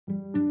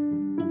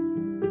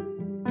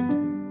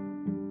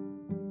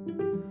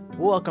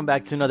Welcome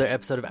back to another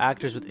episode of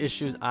Actors with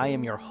Issues. I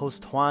am your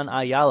host, Juan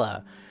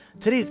Ayala.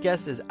 Today's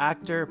guest is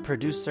actor,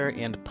 producer,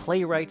 and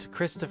playwright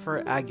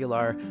Christopher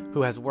Aguilar,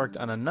 who has worked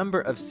on a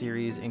number of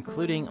series,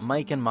 including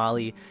Mike and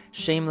Molly,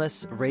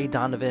 Shameless, Ray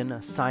Donovan,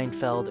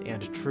 Seinfeld,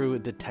 and True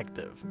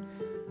Detective.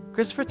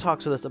 Christopher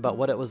talks with us about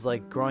what it was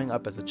like growing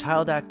up as a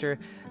child actor,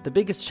 the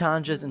biggest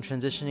challenges in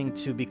transitioning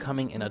to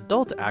becoming an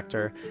adult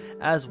actor,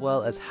 as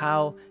well as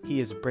how he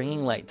is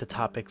bringing light to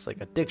topics like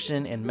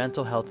addiction and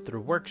mental health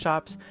through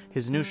workshops,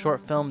 his new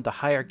short film, The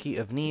Hierarchy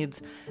of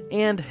Needs,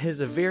 and his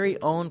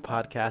very own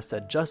podcast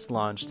that just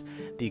launched,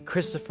 The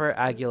Christopher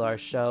Aguilar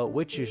Show,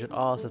 which you should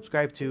all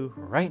subscribe to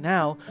right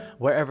now,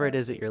 wherever it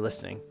is that you're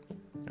listening.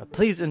 Now,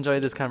 please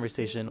enjoy this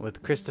conversation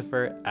with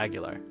Christopher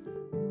Aguilar.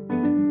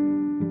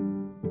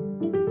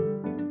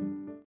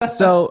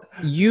 So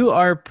you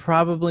are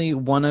probably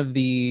one of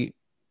the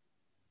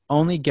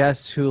only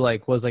guests who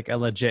was a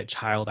legit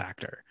child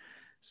actor.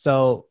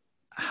 So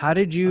how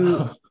did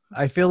you,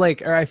 I feel like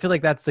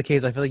that's the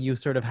case. I feel like you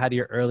sort of had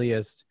your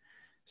earliest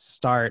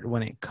start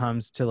when it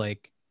comes to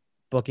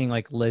booking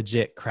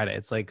legit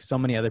credits. So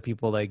many other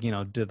people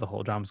did the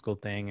whole drama school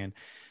thing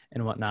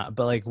and whatnot.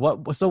 But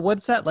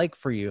what's that like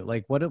for you?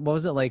 What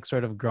was it like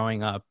sort of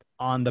growing up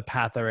on the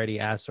path already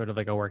as sort of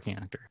a working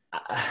actor?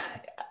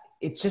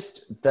 It's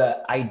just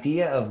the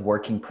idea of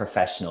working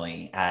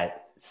professionally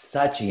at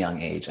such a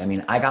young age. I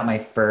mean, I got my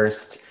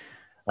first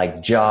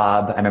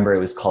job. I remember it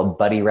was called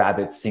Buddy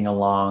Rabbit Sing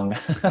Along.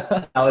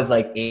 I was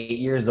 8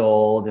 years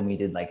old and we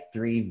did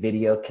 3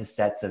 video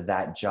cassettes of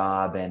that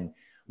job, and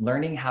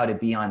learning how to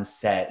be on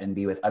set and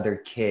be with other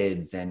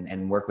kids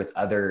and work with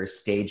other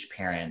stage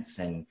parents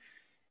and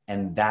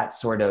that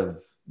sort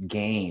of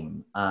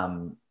game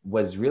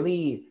was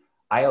really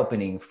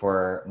eye-opening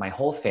for my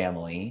whole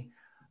family.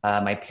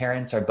 My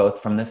parents are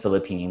both from the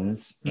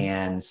Philippines,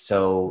 and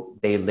so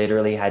they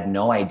literally had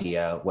no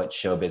idea what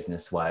show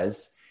business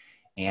was.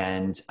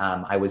 And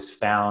I was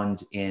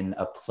found in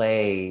a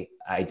play.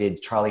 I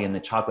did Charlie and the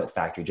Chocolate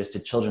Factory, just a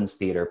children's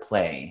theater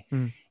play.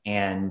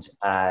 And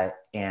a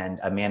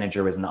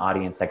manager was in the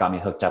audience that got me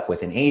hooked up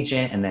with an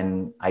agent, and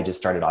then I just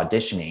started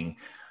auditioning.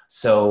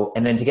 So,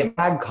 and then to get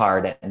my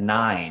card at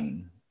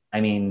 9, I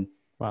mean,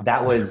 wow.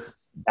 that was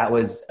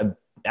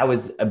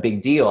a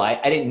big deal.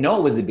 I didn't know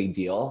it was a big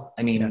deal.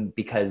 I mean,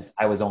 because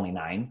I was only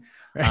 9.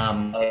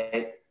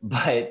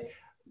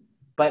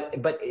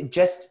 But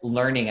just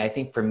learning, I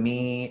think for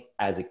me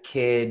as a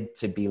kid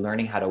to be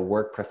learning how to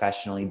work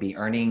professionally, be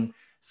earning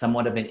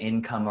somewhat of an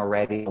income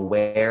already,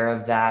 aware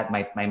of that.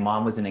 My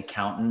mom was an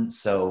accountant,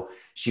 so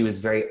she was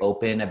very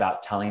open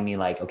about telling me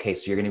okay,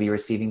 so you're going to be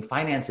receiving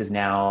finances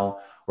now.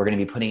 We're going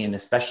to be putting in a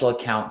special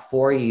account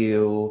for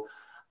you.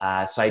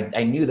 So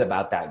I knew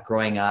about that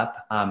growing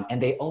up.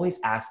 And they always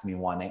asked me,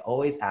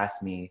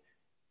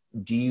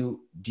 do you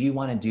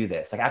want to do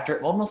this?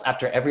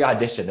 After every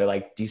audition, they're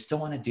like, do you still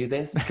want to do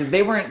this? Because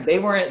they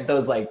weren't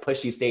those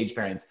pushy stage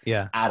parents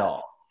at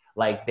all.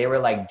 They were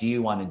like, do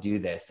you want to do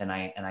this? And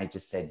I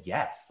just said,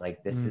 yes,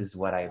 this is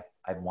what I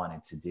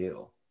wanted to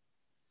do.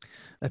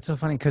 That's so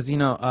funny. Cause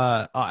I'm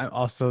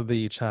also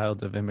the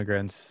child of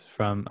immigrants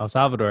from El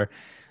Salvador.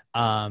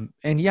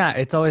 And yeah,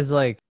 it's always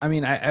I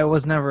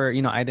was never,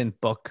 I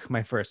didn't book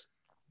my first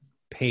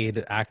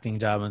paid acting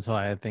job until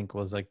I think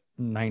was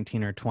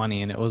 19 or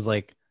 20. And it was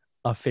a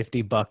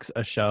 $50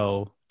 a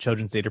show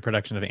children's theater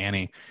production of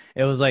Annie.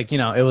 It was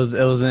it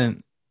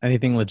wasn't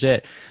anything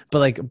legit,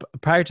 but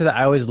prior to that,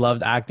 I always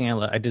loved acting.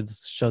 I did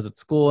shows at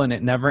school, and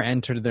it never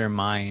entered their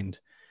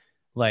mind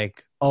they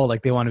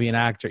want to be an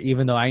actor,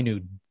 even though I knew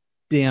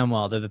damn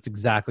well that that's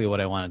exactly what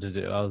I wanted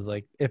to do. I was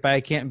if I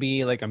can't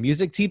be a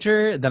music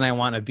teacher, then I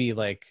want to be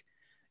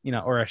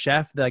or a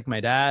chef like my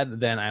dad,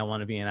 then I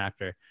want to be an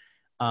actor.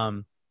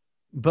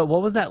 But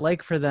what was that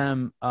like for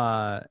them,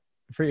 for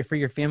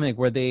your family?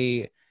 Were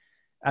they,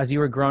 as you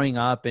were growing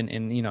up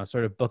and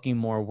sort of booking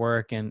more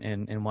work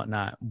and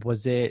whatnot,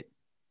 was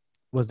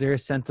there a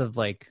sense of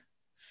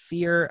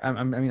fear?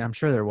 I mean, I'm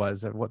sure there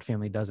was. What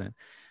family doesn't?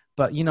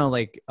 But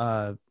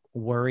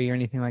worry or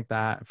anything like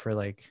that for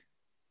are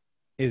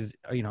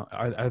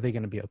they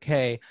going to be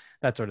okay?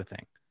 That sort of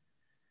thing.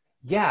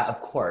 Yeah,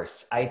 of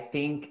course. I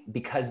think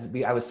because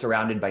I was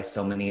surrounded by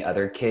so many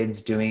other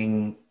kids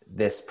doing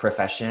this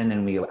profession,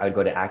 and I would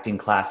go to acting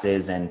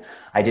classes, and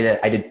I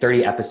did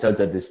 30 episodes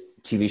of this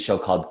TV show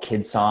called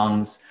Kid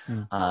Songs.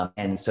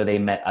 And so they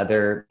met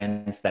other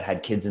parents that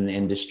had kids in the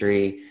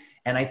industry.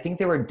 And I think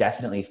they were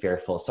definitely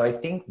fearful. So I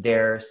think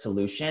their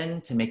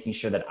solution to making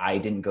sure that I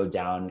didn't go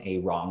down a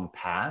wrong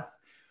path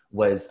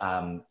was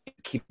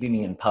keeping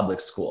me in public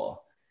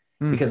school.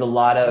 Because a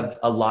lot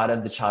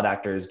of the child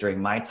actors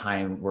during my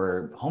time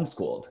were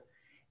homeschooled.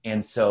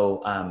 And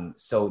so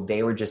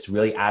they were just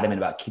really adamant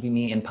about keeping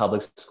me in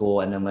public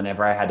school. And then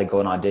whenever I had to go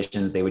on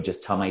auditions, they would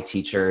just tell my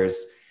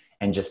teachers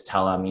and just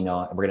tell them,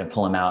 we're going to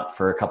pull them out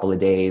for a couple of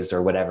days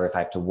or whatever, if I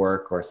have to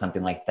work or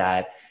something like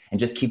that, and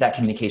just keep that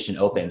communication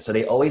open. So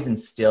they always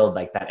instilled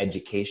that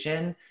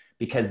education,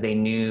 because they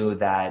knew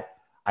that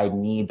I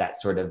need that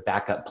sort of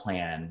backup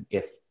plan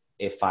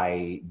if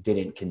I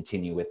didn't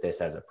continue with this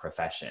as a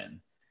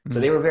profession. So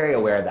they were very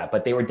aware of that,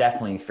 but they were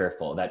definitely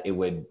fearful that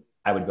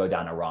I would go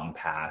down a wrong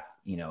path,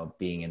 you know,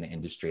 being in the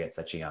industry at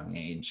such a young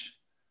age.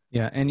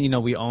 Yeah, and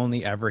we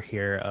only ever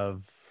hear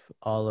of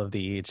all of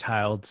the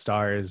child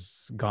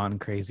stars gone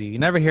crazy. You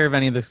never hear of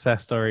any of the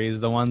success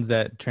stories, the ones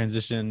that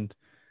transitioned.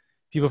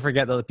 People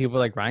forget that people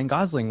like Ryan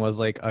Gosling was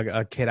like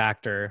a kid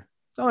actor.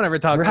 No one ever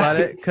talks about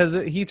it Right. because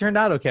he turned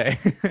out okay.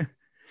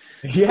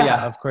 Yeah,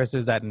 Yeah. of course,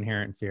 there's that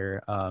inherent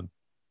fear.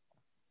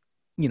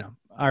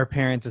 Our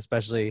parents,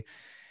 especially,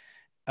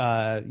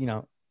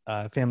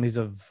 families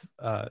of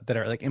that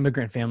are like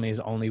immigrant families,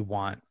 only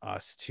want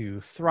us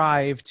to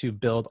thrive, to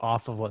build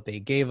off of what they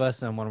gave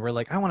us. And when we're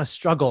like, I want to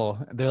struggle,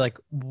 they're like,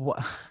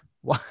 what?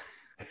 What?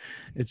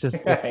 It's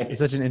just it's Right.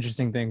 such an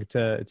interesting thing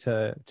to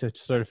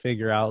sort of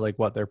figure out like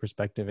what their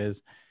perspective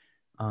is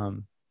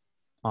um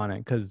on it,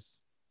 because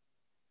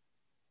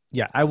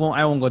yeah, I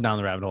won't go down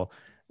the rabbit hole.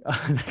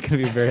 That could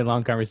be a very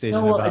long No,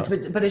 conversation well, about.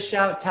 but a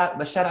shout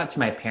out to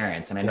my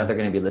parents, and I know Yeah. they're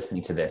going to be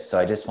listening to this. So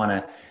I just want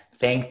to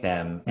thank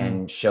them Mm,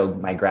 and show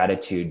my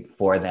gratitude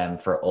for them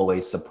for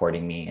always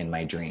supporting me in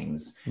my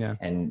dreams, yeah.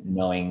 and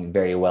knowing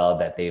very well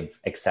that they've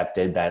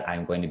accepted that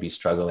I'm going to be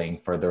struggling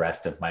for the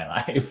rest of my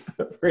life,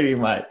 pretty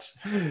much.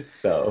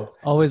 So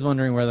Always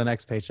wondering where the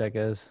next paycheck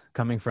is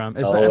coming from.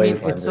 I mean,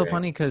 always it's so wondering.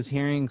 funny because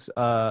hearing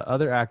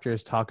other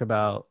actors talk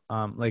about,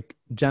 like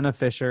Jenna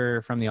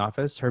Fisher from The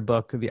Office, her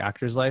book, The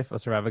Actor's Life, A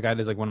Survival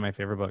Guide, is like one of my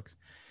favorite books.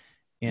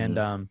 And,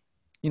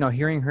 Mhm.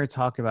 hearing her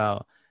talk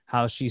about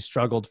how she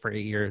struggled for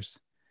 8 years.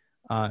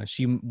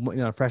 She,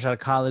 fresh out of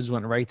college,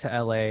 went right to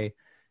LA.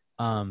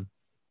 Um,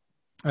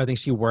 I think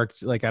she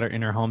worked like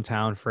in her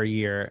hometown for a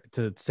year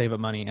to save up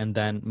money and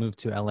then moved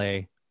to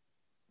LA,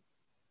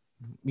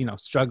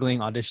 struggling,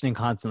 auditioning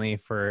constantly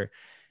for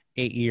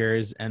 8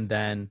 years. And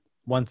then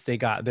once they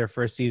got their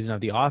first season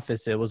of The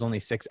Office, it was only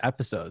 6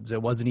 episodes.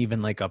 It wasn't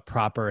even like a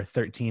proper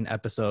 13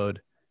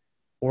 episode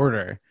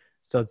order.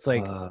 So it's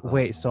like,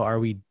 wait, so are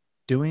we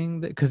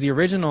doing that? Because the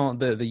original,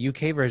 the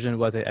UK version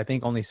was, I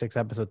think, only 6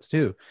 episodes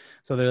too.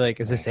 So they're like,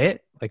 is this Right.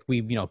 it? Like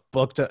we,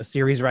 booked a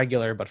series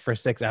regular, but for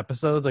 6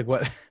 episodes, like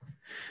what?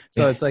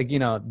 So it's like,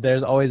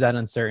 there's always that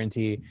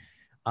uncertainty.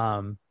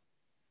 Um,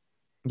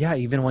 yeah,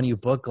 even when you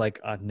book like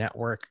a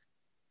network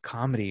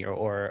comedy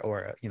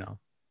or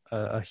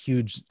a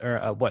huge, or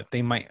what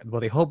they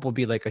hope will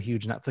be like a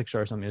huge Netflix show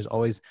or something, there's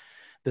always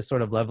this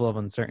sort of level of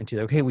uncertainty.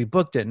 Like, okay, we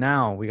booked it,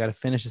 now we got to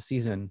finish the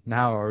season,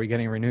 now are we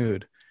getting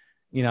renewed?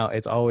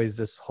 It's always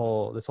this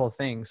whole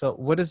thing. So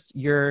what is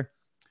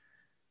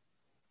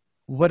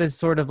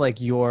sort of like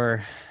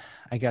your,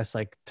 I guess,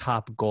 like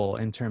top goal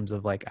in terms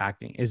of like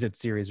acting? Is it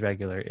series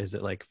regular? Is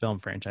it like film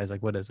franchise?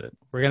 Like, what is it?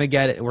 We're gonna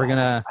get it. we're Oh,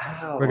 gonna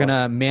we're wow.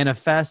 gonna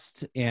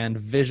manifest and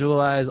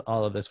visualize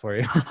all of this for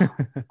you.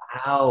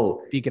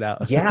 Wow. Speak it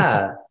out.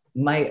 Yeah.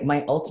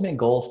 My ultimate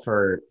goal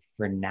for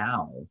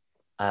now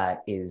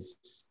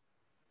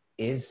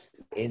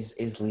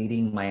is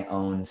leading my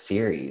own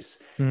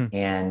series. Mm,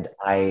 And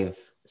I've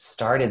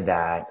started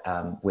that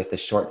with a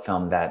short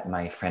film that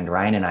my friend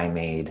Ryan and I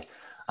made,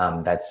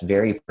 that's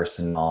very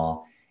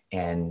personal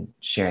and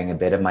sharing a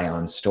bit of my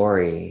own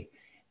story,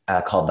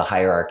 called The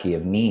Hierarchy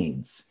of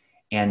Needs.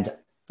 And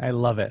I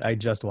love it. I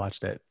just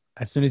watched it.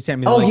 As soon as you sent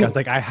me the oh, link, I was you,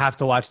 like, I have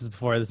to watch this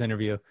before this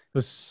interview. It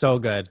was so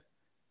good.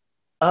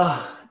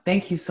 oh,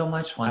 thank you so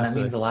much, Juan. That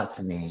means Absolutely. a lot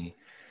to me.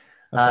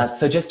 Of course.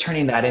 So just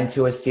turning that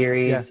into a Yeah.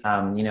 series,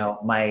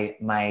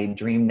 my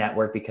dream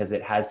network, because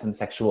it has some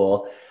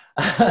sexual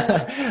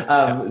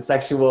Yeah.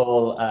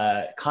 sexual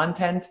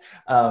content.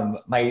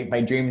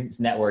 My dreams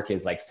network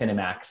is like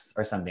Cinemax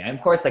or something. And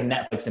of course, like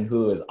Netflix and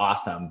Hulu is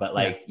awesome, but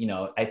Yeah.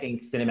 like, I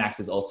think Cinemax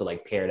is also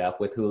like paired up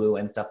with Hulu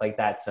and stuff like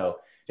that. So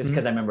just Mhm.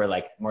 because I remember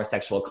like more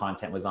sexual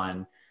content was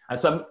on.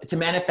 To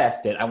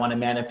manifest it, I want to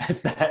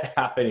manifest that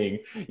happening,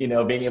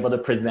 being able to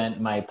present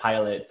my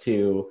pilot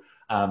to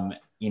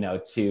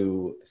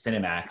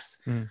Cinemax.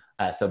 Mm.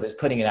 So just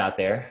putting it out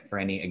there for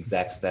any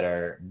execs that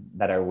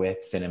are with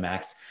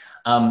Cinemax.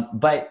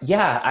 But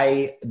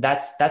yeah,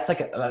 that's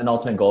like an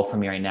ultimate goal for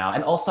me right now.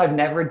 And also, I've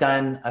never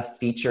done a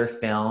feature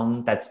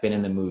film that's been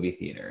in the movie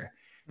theater,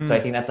 so I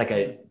Mm. think that's like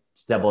a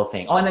double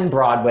thing. Oh, and then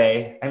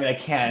Broadway. I mean, I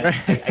can't,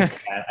 I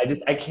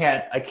Right.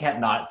 can't, I can't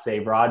not say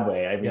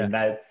Broadway. I Yeah.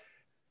 mean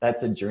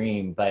that's a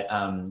dream. But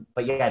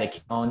yeah, to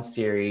keep my own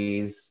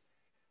series,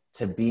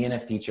 to be in a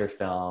feature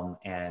film,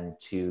 and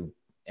to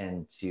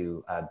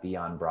be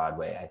on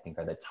Broadway, I think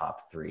are the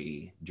top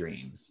three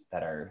dreams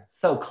that are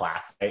so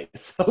classic,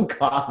 so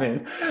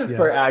common Yeah.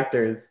 for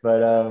actors.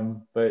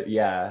 But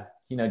yeah,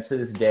 to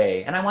this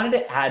day. And I wanted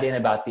to add in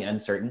about the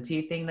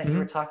uncertainty thing that you Hmm.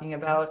 were talking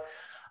about.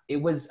 It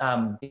was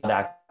being an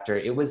actor,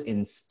 it was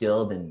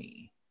instilled in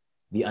me,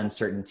 the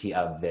uncertainty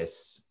of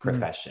this Mm.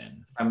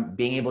 profession, from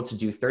being able to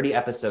do 30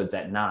 episodes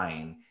at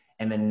 9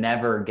 and then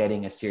never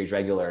getting a series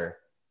regular,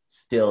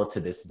 still to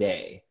this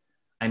day.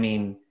 I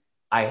mean,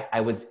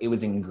 it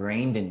was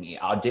ingrained in me,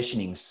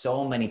 auditioning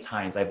so many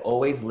times. I've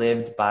always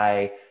lived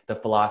by the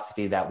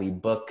philosophy that we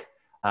book,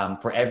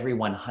 for every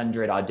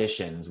 100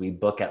 auditions, we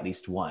book at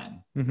least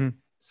one. Hmm.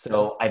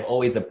 So I've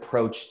always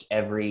approached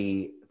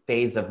everything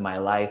phase of my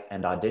life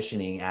and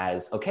auditioning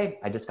as, okay,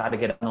 I just got to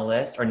get on the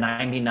list, or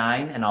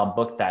 99 and I'll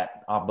book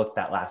that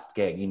last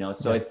gig, you know?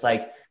 So it's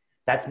like,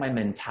 that's my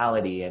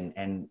mentality.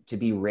 And to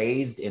be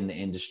raised in the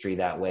industry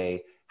that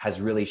way has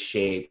really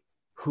shaped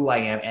who I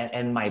am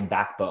and my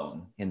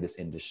backbone in this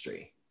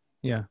industry.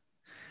 Yeah.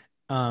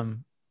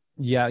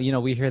 Yeah. You know,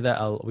 we hear that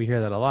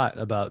a lot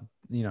about,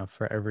 you know,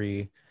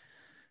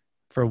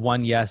 for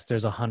one yes,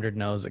 there's 100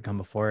 no's that come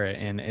before it.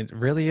 And it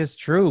really is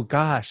true.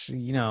 Gosh,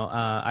 you know,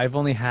 I've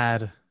only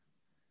had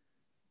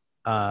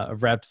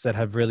reps that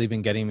have really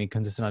been getting me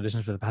consistent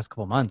auditions for the past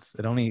couple of months.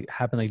 It only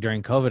happened like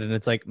during COVID, and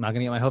it's like, I'm not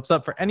gonna get my hopes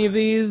up for any of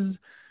these.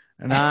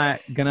 I'm not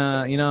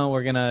gonna, you know,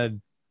 we're gonna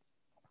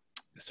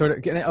sort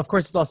of of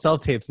course it's all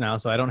self-tapes now,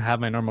 so I don't have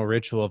my normal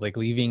ritual of like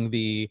leaving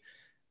the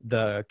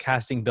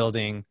casting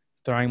building,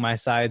 throwing my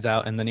sides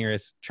out in the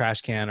nearest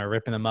trash can, or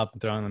ripping them up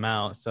and throwing them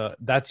out. So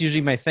that's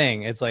usually my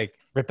thing. It's like,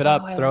 rip it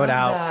up, throw it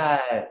out.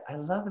 I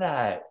love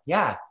that.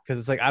 Yeah. Because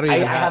it's like, I don't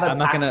even have I'm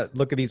not gonna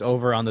look at these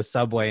over on the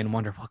subway and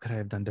wonder, what could I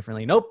have done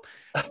differently? Nope.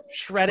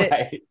 Shred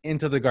it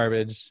into the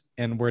garbage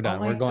and we're done.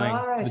 We're going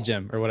to the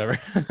gym or whatever.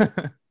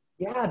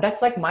 Yeah,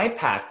 that's like my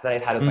pact that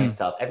I've had with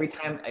myself. Every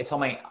time I tell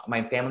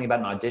my family about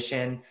an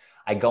audition,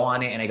 I go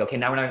on it and I go, okay,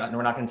 now we're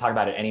not going to talk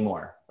about it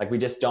anymore. Like we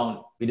just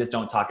don't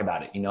talk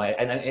about it, you know?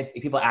 And if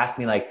people ask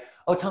me like,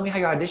 oh, tell me how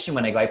your audition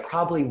went, I go, I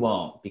probably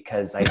won't,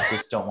 because I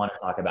just don't want to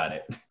talk about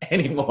it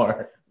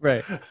anymore.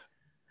 Right. And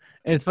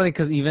it's funny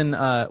because even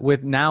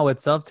with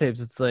self-tapes,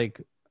 it's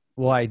like,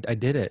 well, I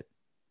did it.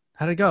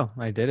 How'd it go?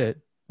 I did it.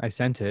 I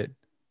sent it.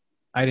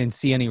 I didn't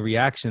see any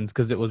reactions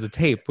because it was a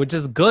tape, which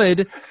is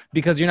good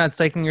because you're not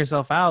psyching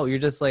yourself out. You're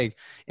just like,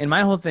 and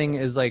my whole thing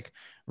is like,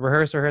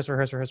 rehearse.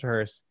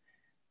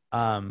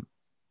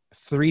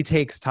 3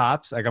 takes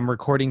tops. Like I'm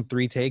recording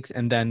 3 takes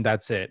and then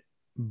that's it.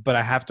 But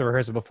I have to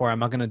rehearse it before. I'm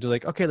not going to do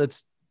like, okay,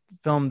 let's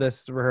film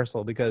this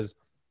rehearsal, because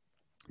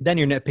then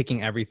you're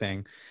nitpicking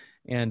everything.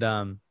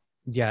 And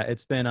yeah,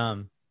 it's been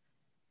a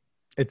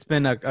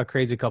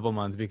crazy couple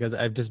months because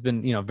I've just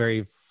been, you know,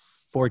 very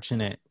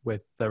fortunate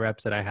with the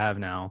reps that I have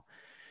now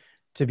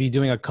to be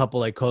doing a couple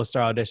like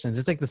co-star auditions.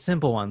 It's like the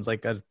simple ones,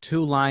 like a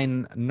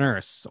 2-line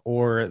nurse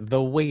or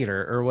the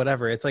waiter or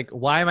whatever. It's like,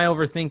 why am I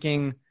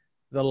overthinking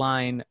the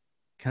line,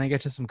 can I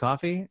get you some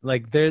coffee?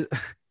 Like there's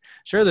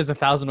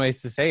 1,000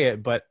 ways to say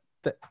it, but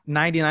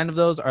 99 of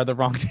those are the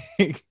wrong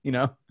take, you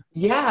know?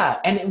 Yeah.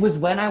 And it was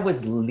when I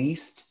was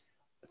least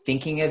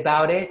thinking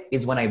about it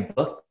is when I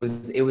booked.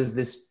 It was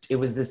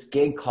this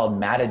gig called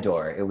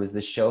Matador. It was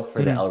the show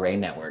for the El Rey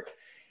Network.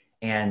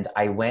 And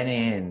I went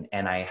in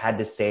and I had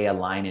to say a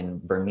line in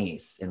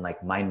Burmese, in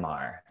like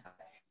Myanmar.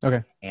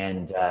 Okay.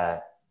 And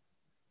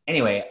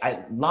anyway,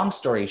 long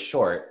story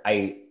short,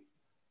 I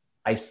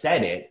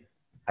said it.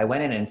 I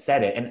went in and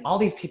said it. And all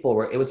these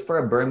people it was for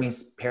a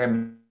Burmese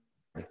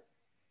paramilitary.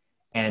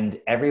 And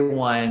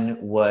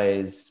everyone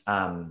was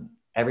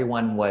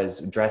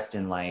dressed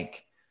in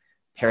like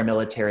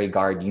paramilitary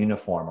guard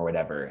uniform or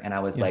whatever. And I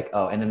was like,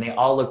 oh, and then they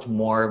all looked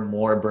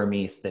more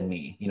Burmese than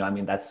me. You know, I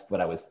mean, that's what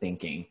I was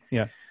thinking.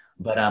 Yeah.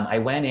 But I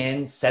went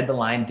in, said the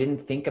line,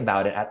 didn't think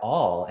about it at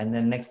all. And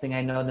then next thing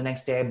I know, the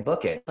next day I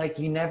book it. Like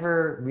you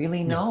never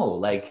really know,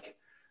 like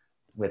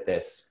with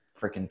this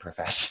freaking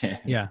profession.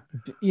 Yeah.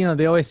 You know,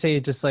 they always say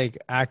just like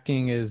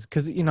acting is,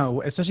 because, you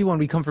know, especially when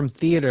we come from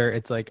theater,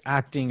 it's like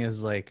acting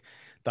is like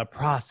the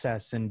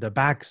process and the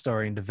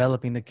backstory and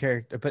developing the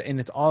character. And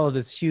it's all of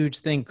this huge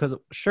thing, because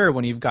sure,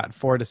 when you've got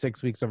 4 to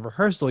 6 weeks of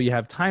rehearsal, you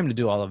have time to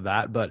do all of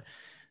that. But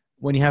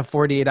when you have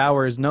 48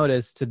 hours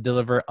notice to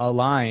deliver a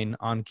line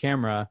on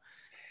camera,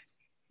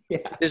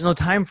 there's no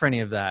time for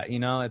any of that. You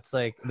know, it's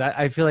like that.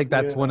 I feel like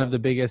that's one of the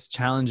biggest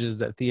challenges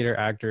that theater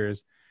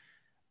actors,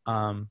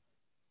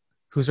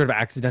 who sort of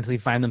accidentally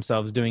find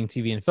themselves doing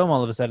TV and film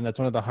all of a sudden, that's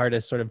one of the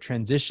hardest sort of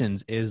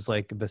transitions, is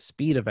like the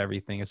speed of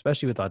everything,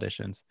 especially with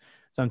auditions.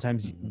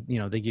 Sometimes, you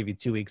know, they give you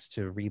 2 weeks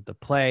to read the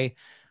play,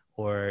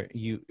 or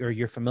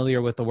you're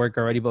familiar with the work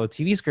already, but with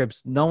TV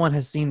scripts, no one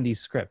has seen these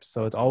scripts.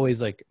 So it's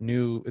always like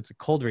new, it's a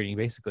cold reading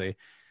basically.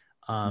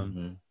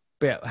 But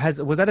yeah,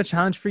 was that a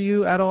challenge for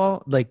you at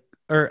all? Like,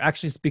 or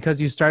actually because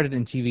you started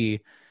in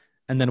TV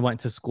and then went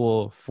to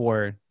school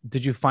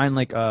did you find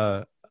like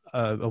a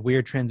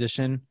weird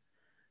transition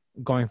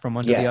going from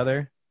one to the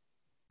other?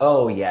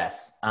 Oh,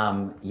 yes.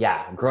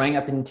 Yeah. Growing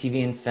up in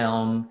TV and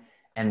film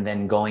and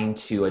then going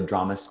to a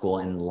drama school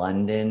in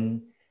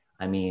London.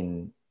 I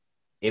mean,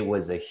 it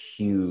was a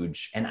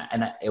huge,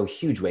 a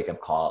huge wake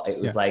up call. It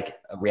was like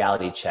a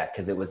reality check.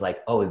 Cause it was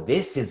like, oh,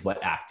 this is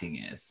what acting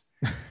is.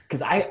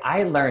 Cause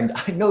I learned,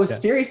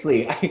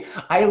 seriously,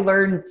 I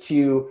learned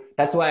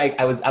that's why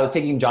I was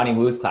taking Johnny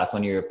Woo's class,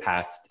 one of your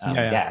past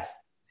guest.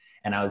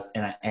 And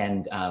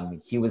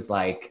he was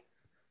like,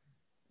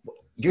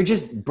 you're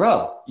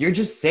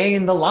just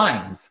saying the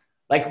lines.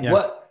 Like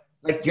what,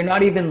 like, you're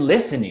not even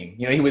listening.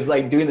 You know, he was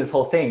like doing this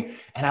whole thing.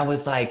 And I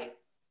was like,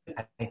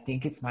 I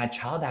think it's my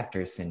child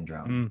actor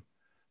syndrome.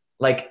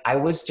 Like I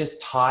was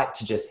just taught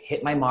to just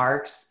hit my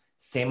marks,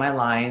 say my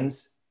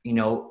lines, you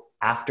know,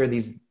 after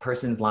these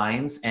person's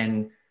lines.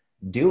 And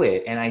do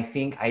it. And I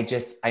think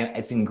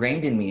it's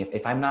ingrained in me.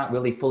 If I'm not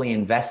really fully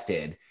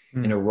invested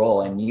in Mm, a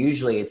role, and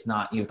usually it's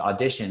not, with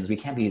auditions, we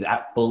can't be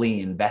that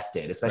fully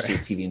invested, especially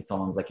with right. TV and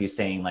films, like you're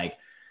saying, like,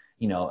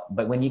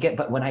 but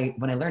when I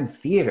learned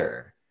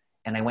theater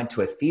and I went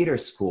to a theater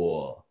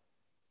school,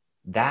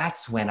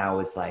 that's when I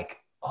was like,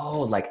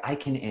 oh, like I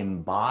can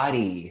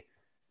embody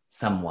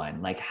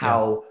someone, like Yeah.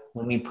 how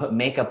when we put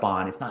makeup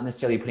on, it's not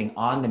necessarily putting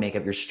on the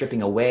makeup, you're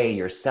stripping away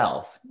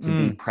yourself to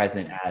be Mm,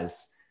 present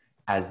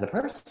as the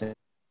person.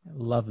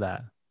 love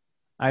that.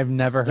 I've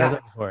never heard Yeah.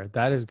 that before.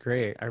 That is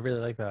great. I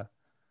really like that.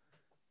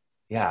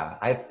 Yeah,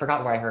 I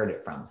forgot where I heard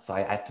it from, so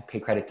I have to pay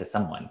credit to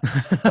someone.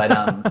 But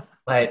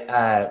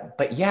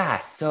yeah,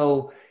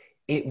 so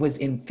it was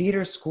in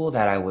theater school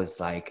that I was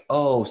like,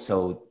 oh,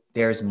 so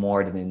there's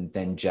more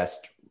than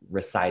just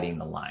reciting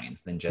the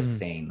lines, than just Mm,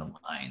 saying the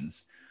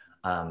lines.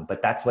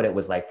 But that's what it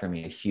was like for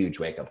me, a huge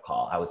wake up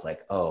call. I was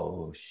like,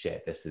 oh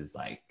shit, this is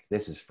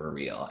for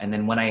real. And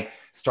then when I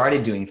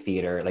started doing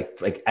theater,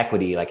 like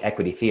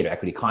equity theater,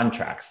 equity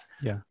contracts,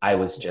 yeah. I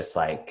was just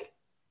like,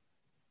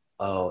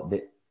 oh,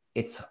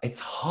 it's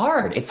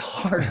hard. It's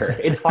harder.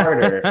 It's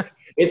harder.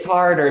 It's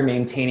harder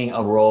maintaining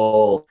a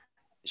role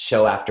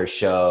show after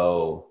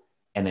show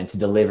and then to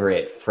deliver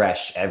it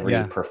fresh every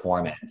Yeah.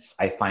 performance.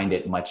 I find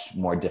it much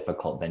more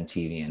difficult than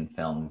TV and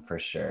film for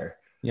sure.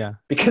 Yeah.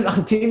 Because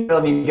on TV and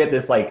film, you get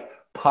this like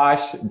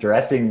posh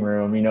dressing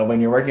room, when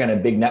you're working on a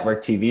big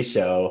network TV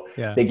show,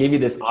 Yeah. they give you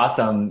this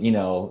awesome,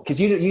 because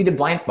you did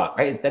Blind Spot,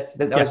 right? That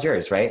was Yes.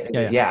 yours, right?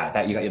 Yeah. Yeah. Yeah,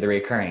 that you got the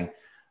recurring.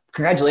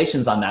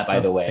 Congratulations on that, by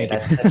Oh, the way. thank you.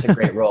 That's such a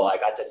great role.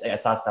 I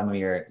saw some of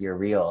your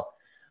reel,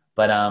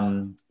 but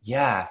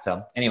yeah.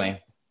 So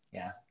anyway,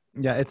 yeah,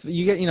 Yeah, it's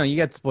you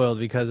get spoiled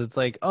because it's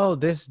like, oh,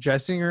 this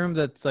dressing room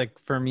that's like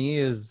for me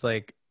is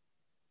like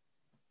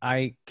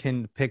I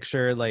can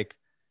picture like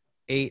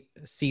 8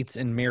 seats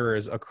and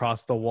mirrors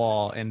across the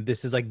wall, and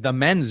this is like the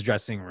men's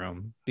dressing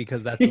room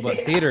because that's what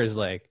yeah, theater is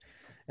like.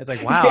 It's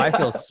like, wow, I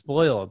feel yeah,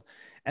 spoiled.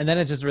 And then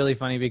it's just really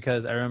funny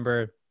because I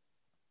remember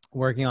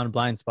working on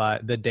Blind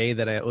Spot the day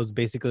that it was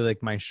basically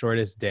like my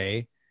shortest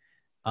day,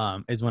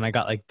 is when I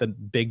got like the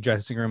big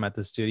dressing room at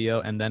the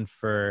studio. And then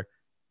for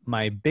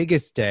my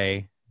biggest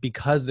day,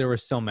 because there were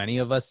so many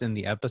of us in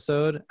the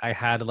episode, I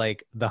had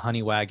like the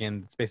honey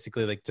wagon. It's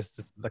basically like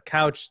just the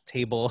couch,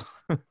 table,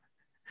 and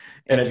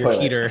a and your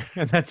toilet. heater,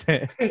 and that's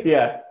it.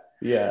 Yeah,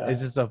 yeah,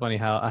 It's just so funny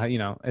how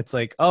it's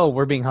like, oh,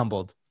 we're being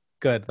humbled.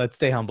 Good, let's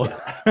stay humble.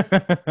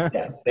 yeah,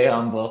 yeah. Stay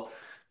humble,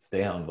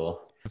 stay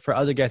humble. For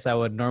other guests, I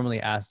would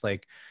normally ask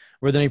like,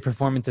 were there any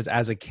performances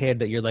as a kid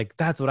that you're like,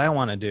 that's what I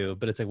want to do?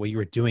 But it's like, well, you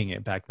were doing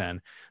it back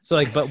then. So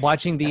like, but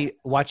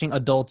watching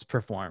adults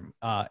perform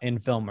in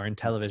film or in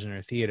television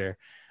or theater,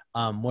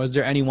 was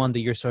there anyone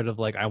that you're sort of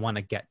like, I want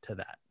to get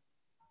to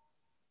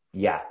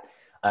Yeah,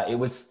 it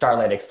was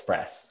Starlight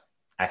Express,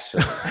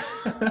 actually.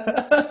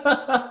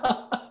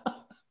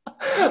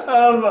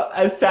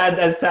 As sad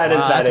as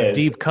wow, that that's a is,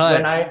 deep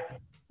cut.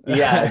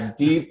 yeah,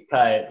 deep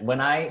cut.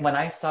 When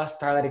I saw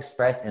Starlight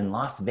Express in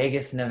Las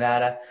Vegas,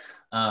 Nevada,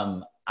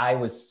 I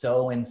was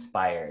so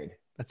inspired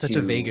That's such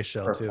a to Vegas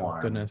show too.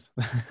 perform. Goodness.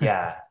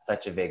 Yeah,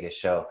 such a Vegas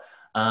show.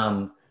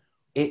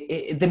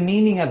 The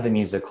meaning of the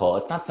musical,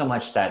 it's not so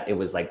much that it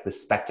was like the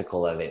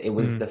spectacle of it. It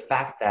was Mm, the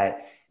fact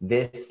that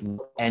this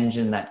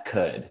engine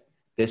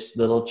this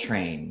little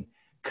train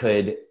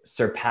could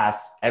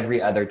surpass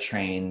every other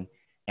train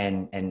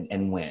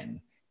and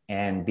win.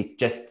 And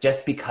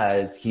just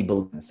because he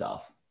believed in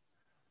himself.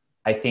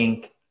 I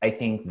think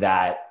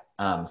that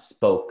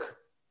spoke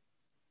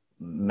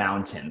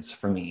mountains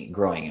for me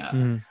growing up.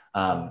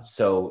 mm,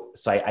 So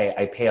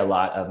I pay a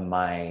lot of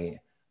my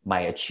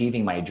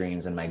achieving my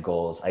dreams and my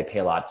goals. I pay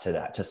a lot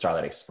to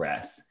Starlight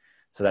Express.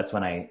 So that's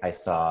when I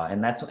saw,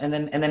 and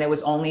then it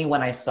was only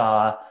when I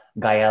saw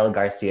Gael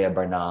Garcia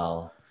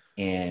Bernal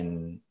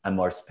in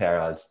Amores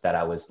Perros that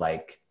I was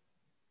like,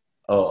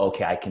 oh,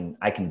 okay,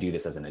 I can do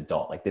this as an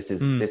adult. Like this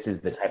is mm, this is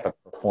the type of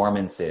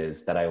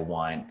performances that I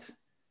want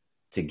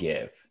to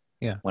give.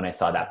 yeah. When I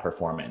saw that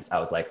performance, I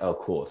was like, oh,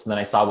 cool. So then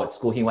I saw what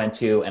school he went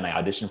to and I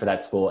auditioned for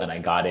that school and I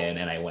got in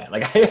and I went.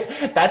 Like,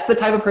 that's the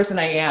type of person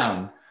I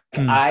am.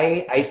 Mm,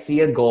 I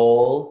see a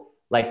goal,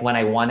 like when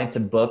I wanted to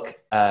book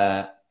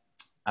a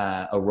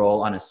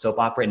role on a soap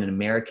opera, in an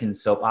American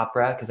soap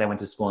opera, because I went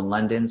to school in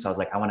London. So I was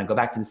like, I want to go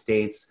back to the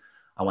States.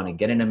 I want to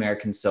get an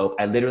American soap.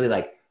 I literally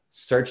like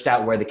searched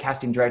out where the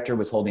casting director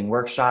was holding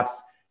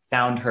workshops,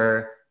 found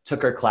her,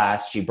 took her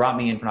class. She brought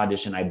me in for an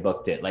audition. I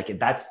booked it. Like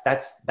that's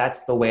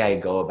the way I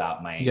go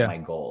about yeah. my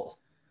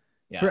goals.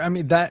 Yeah. I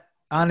mean, that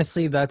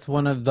honestly, that's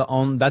one of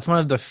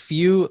the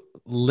few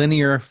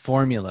linear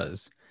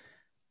formulas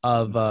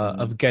Mhm.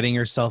 of getting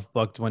yourself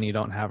booked when you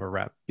don't have a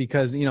rep,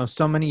 because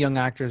so many young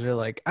actors are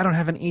like, I don't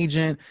have an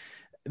agent.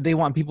 They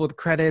want people with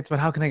credits, but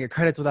how can I get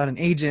credits without an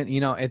agent?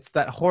 It's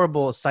that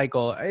horrible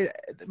cycle.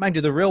 Mind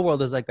you, the real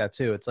world is like that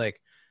too. It's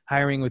like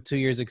hiring with 2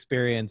 years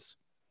experience,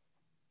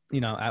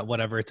 at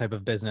whatever type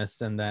of business,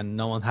 and then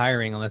no one's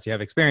hiring unless you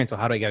have experience. So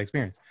how do I get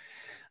experience?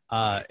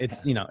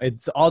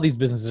 It's all these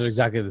businesses are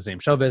exactly the same,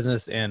 show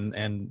business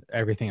and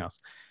everything else.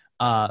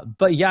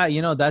 But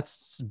yeah,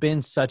 that's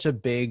been such a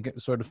big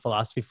sort of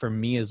philosophy for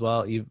me as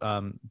well.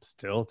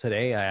 Still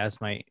today, I ask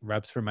my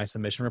reps for my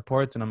submission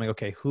reports, and I'm like,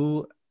 okay,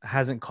 who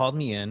hasn't called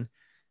me in?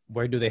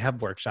 Where do they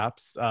have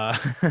workshops?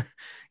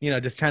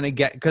 Just trying to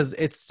get, because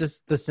it's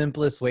just the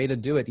simplest way to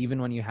do it.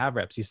 Even when you have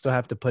reps, you still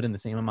have to put in the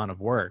same amount of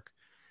work.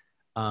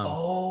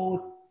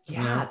 Oh,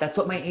 yeah. That's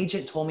what my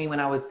agent told me when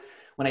I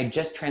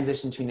just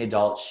transitioned to an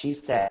adult. She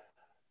said,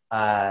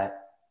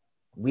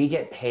 we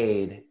get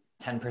paid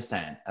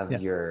 10% of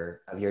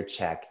your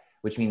check,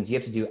 which means you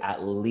have to do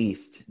at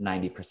least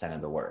 90%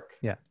 of the work.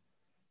 Yeah.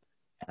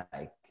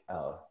 And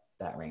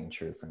that rang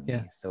true for me.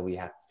 Yeah. So we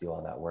have to do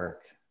all that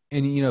work.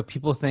 And,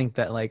 people think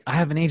that like, I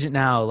have an agent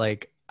now,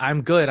 like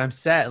I'm good, I'm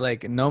set.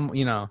 Like,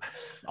 no,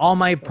 all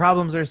my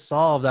problems are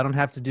solved. I don't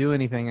have to do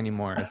anything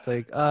anymore. It's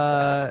like,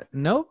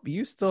 nope,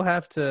 you still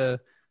have to,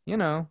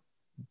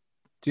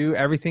 do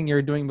everything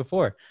you're doing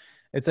before.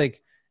 It's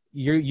like,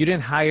 you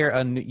didn't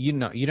hire you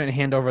didn't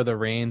hand over the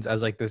reins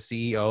as like the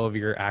CEO of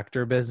your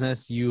actor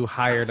business. You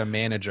hired a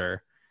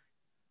manager,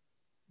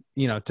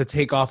 to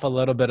take off a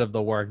little bit of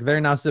the work.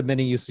 They're now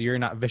submitting you, so you're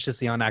not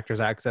viciously on Actors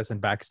Access and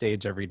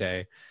backstage every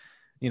day,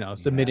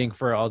 submitting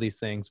for all these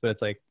things. But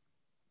it's like,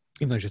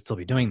 even though I should still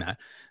be doing that,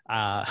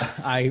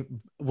 I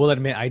will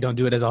admit I don't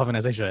do it as often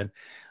as I should.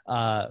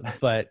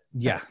 But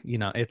yeah,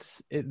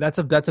 that's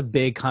a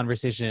big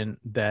conversation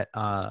that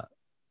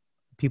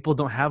people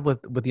don't have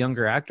with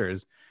younger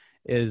actors,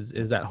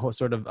 is that whole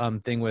sort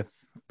of thing with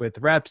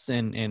reps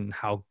and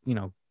how,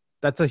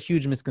 that's a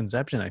huge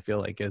misconception. I feel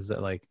like, is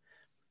that like,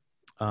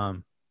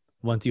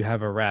 once you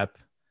have a rep,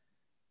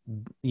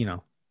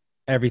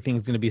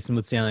 everything's going to be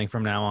smooth sailing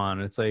from now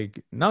on. It's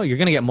like, no, you're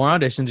going to get more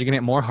auditions. You're going to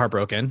get more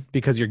heartbroken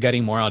because you're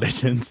getting more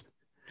auditions.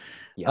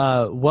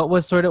 Yeah. What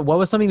was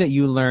something that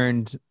you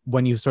learned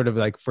when you sort of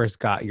like first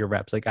got your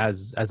reps, like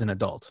as an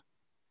adult?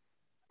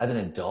 As an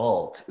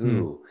adult,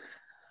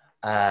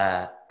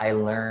 I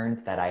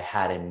learned that I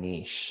had a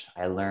niche.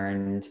 I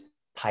learned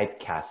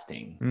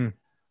typecasting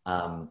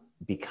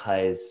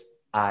because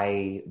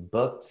I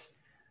booked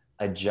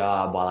a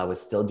job while I was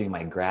still doing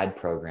my grad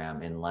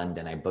program in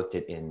London. I booked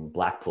it in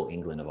Blackpool,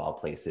 England, of all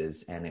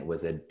places. And it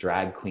was a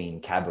drag queen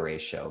cabaret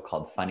show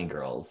called Funny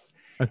Girls.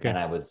 Okay. And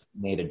I was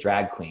made a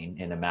drag queen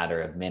in a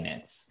matter of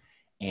minutes.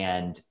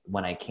 And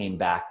when I came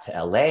back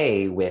to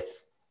LA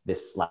with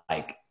this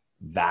like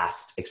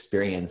vast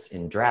experience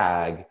in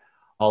drag,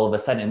 all of a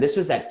sudden, and this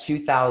was at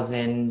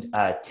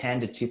 2010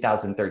 to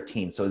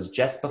 2013. So it was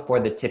just before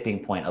the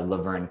tipping point of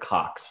Laverne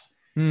Cox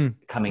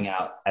coming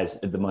out as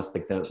the most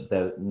like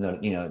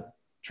the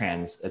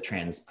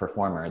trans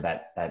performer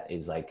that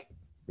is like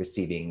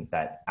receiving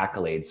that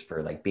accolades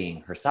for like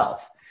being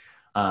herself.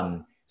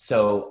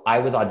 So I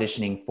was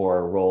auditioning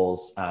for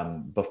roles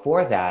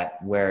before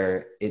that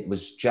where it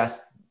was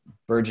just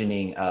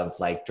burgeoning of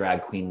like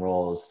drag queen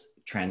roles,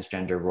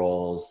 transgender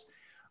roles,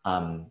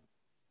 and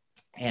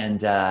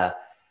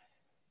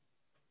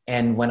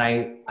when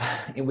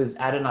it was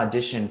at an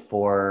audition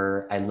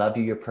for I Love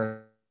You, You're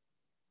Perfect.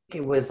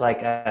 It was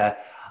like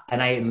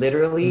and I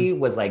literally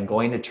was like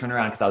going to turn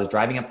around because I was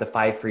driving up the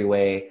 5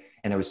 freeway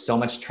and there was so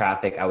much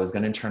traffic. I was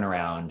going to turn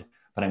around,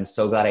 but I'm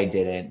so glad I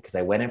didn't, because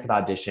I went in for the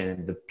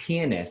audition. The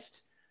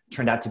pianist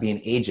turned out to be an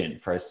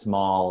agent for a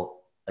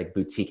small like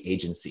boutique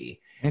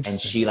agency. And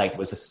she like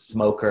was a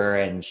smoker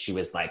and she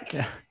was like,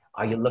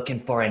 are you looking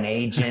for an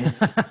agent?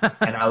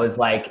 And I was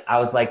like,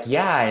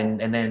 yeah.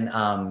 And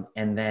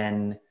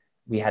then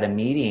we had a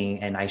meeting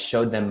and I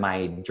showed them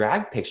my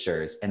drag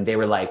pictures and they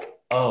were like,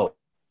 oh,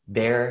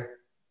 they're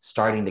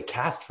starting to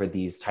cast for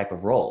these type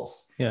of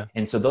roles. Yeah.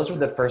 And so those were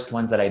the first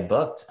ones that I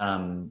booked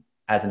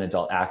as an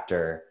adult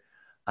actor,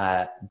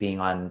 being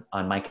on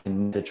Mike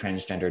and as a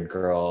transgendered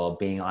girl,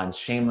 being on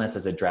Shameless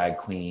as a drag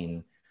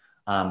queen.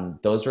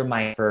 Those were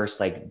my first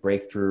like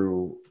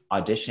breakthrough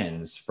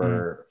auditions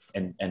for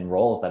and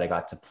roles that I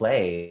got to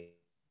play.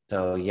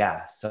 So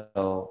yeah,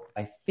 so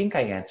I think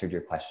I answered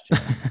your question.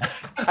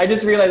 I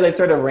just realized I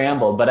sort of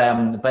rambled, but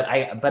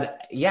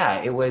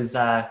yeah, it was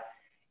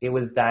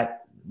that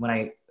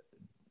when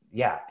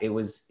it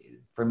was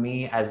for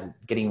me as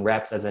getting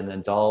reps as an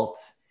adult,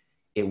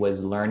 it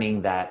was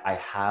learning that I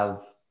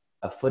have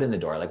a foot in the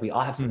door. Like we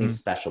all have something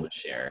special to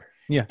share.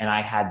 Yeah. And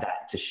I had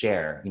that to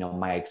share,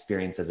 my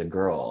experience as a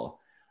girl.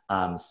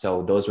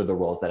 So those were the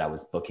roles that I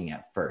was booking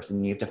at first.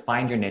 And you have to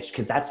find your niche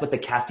because that's what the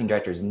casting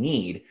directors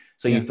need.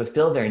 So you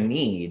fulfill their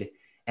need.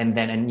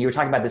 And you were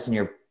talking about this in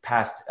your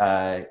past,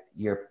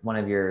 one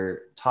of your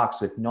talks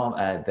with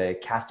the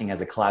casting as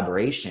a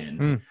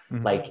collaboration.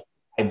 Like,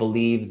 I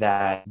believe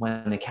that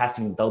when the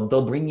casting,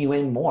 they'll bring you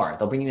in more.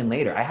 They'll bring you in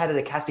later. I had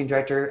a casting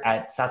director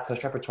at South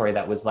Coast Repertory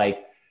that was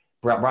like,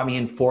 brought me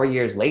in 4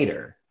 years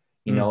later,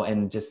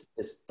 and just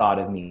this thought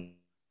of me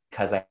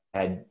because I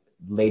had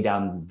laid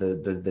down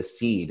the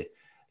seed,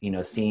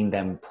 seeing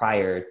them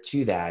prior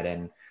to that.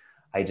 And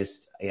I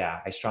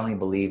strongly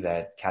believe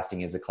that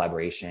casting is a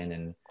collaboration.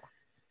 And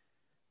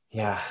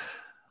yeah,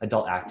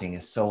 adult acting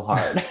is so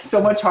hard,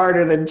 so much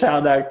harder than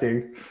child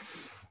acting.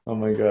 Oh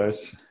my gosh.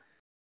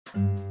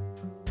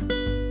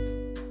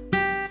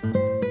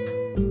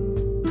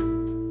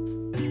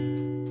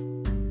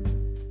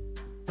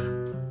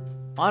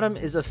 Autumn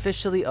is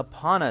officially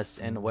upon us,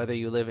 and whether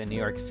you live in New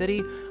York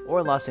City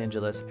or Los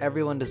Angeles,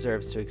 everyone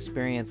deserves to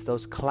experience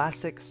those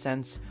classic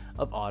scents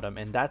of autumn,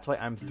 and that's why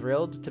I'm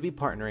thrilled to be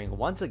partnering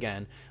once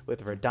again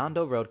with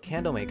Redondo Road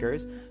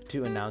Candlemakers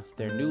to announce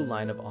their new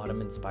line of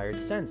autumn-inspired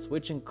scents,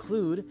 which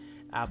include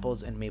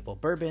apples and maple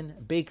bourbon,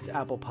 baked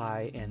apple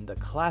pie, and the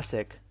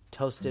classic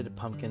toasted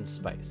pumpkin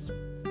spice.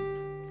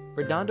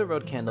 Redondo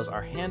Road candles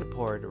are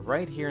hand-poured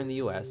right here in the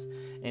US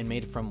and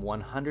made from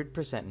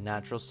 100%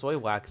 natural soy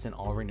wax and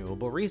all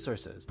renewable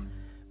resources.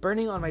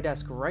 Burning on my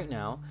desk right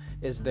now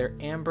is their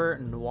Amber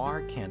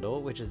Noir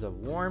candle, which is a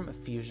warm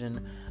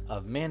fusion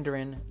of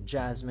mandarin,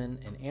 jasmine,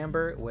 and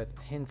amber with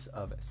hints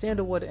of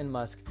sandalwood and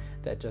musk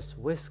that just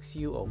whisks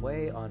you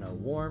away on a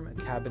warm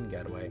cabin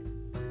getaway.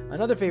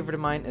 Another favorite of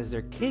mine is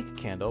their cake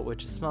candle,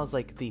 which smells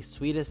like the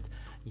sweetest,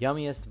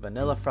 yummiest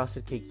vanilla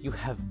frosted cake you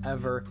have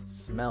ever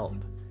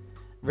smelled.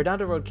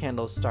 Redondo Road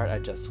candles start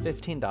at just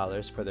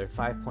 $15 for their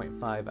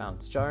 5.5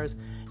 ounce jars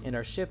and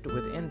are shipped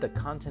within the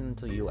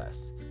continental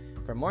US.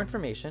 For more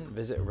information,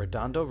 visit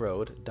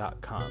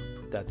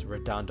redondoroad.com. That's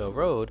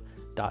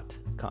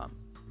redondoroad.com.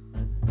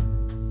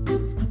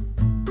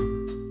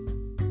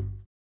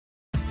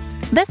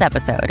 This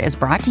episode is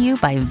brought to you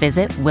by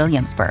Visit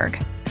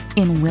Williamsburg.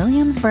 In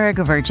Williamsburg,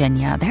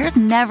 Virginia, there's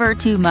never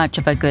too much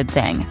of a good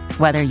thing.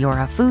 Whether you're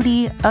a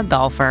foodie, a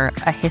golfer,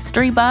 a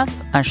history buff,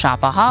 a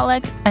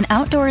shopaholic, an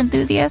outdoor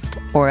enthusiast,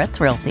 or a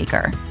thrill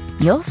seeker,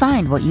 you'll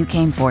find what you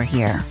came for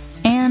here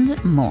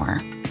and more.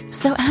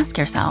 So ask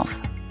yourself,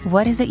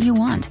 what is it you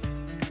want?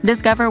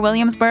 Discover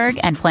Williamsburg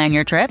and plan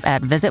your trip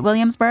at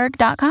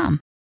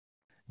visitwilliamsburg.com.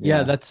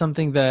 Yeah, that's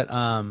something that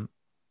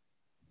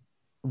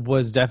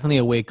was definitely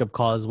a wake-up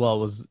call as well,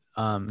 was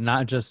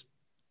not just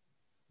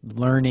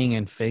learning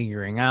and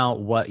figuring out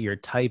what your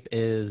type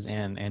is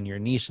and your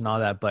niche and all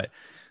that, but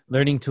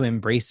learning to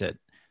embrace it,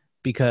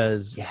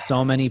 because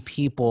so many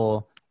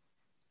people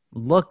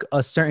look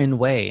a certain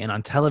way, and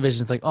on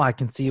television it's like, oh, I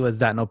can see you as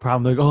that, no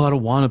problem. Like, oh, I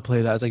don't want to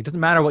play that. It's like, it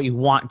doesn't matter what you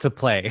want to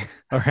play.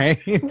 All right.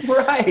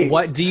 Right.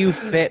 What do you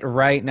fit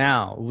right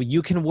now?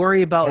 You can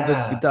worry about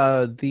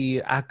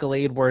the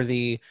accolade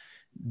worthy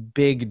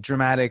big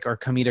dramatic or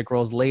comedic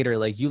roles later.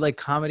 Like, you like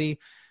comedy,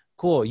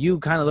 cool, you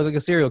kind of look like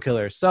a serial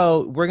killer,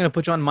 so we're gonna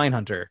put you on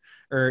Mindhunter,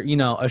 or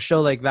a show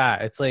like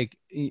that. It's like,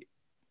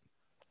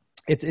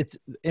 it's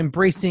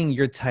embracing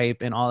your type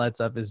and all that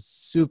stuff is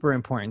super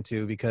important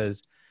too,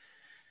 because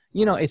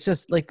it's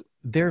just like,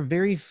 there are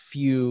very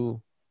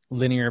few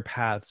linear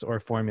paths or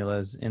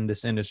formulas in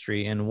this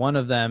industry, and one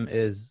of them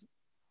is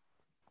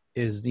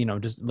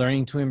just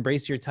learning to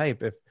embrace your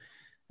type. If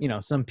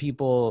some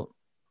people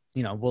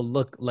will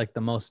look like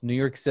the most New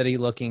York City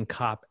looking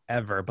cop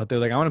ever, but they're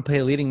like, I want to play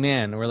a leading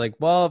man. And we're like,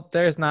 well,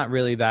 there's not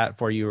really that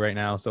for you right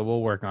now, so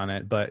we'll work on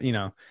it. But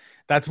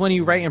that's when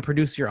you write and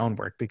produce your own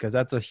work, because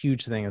that's a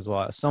huge thing as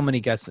well. So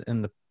many guests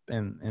on the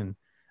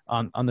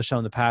show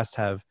in the past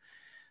have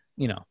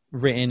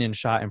written and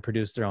shot and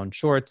produced their own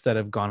shorts that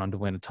have gone on to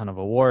win a ton of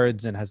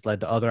awards and has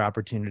led to other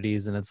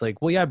opportunities. And it's like,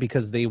 well, yeah,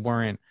 because they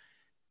weren't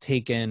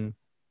taken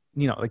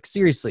like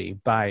seriously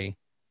by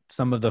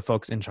some of the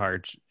folks in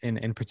charge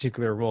in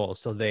particular roles.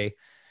 So they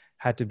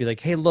had to be like,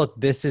 hey, look,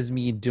 this is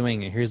me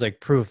doing it. Here's like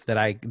proof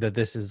that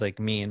this is like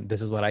me, and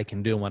this is what I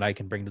can do and what I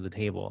can bring to the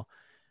table.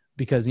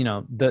 Because,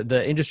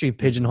 the industry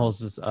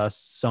pigeonholes us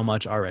so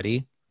much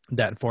already,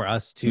 that for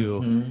us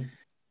to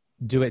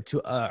do it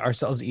to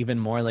ourselves even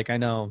more. Like, I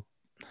know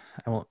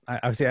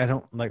obviously I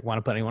don't like want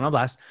to put anyone on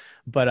blast,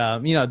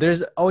 but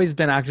there's always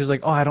been actors like,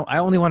 oh, I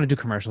only want to do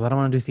commercials. I don't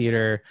want to do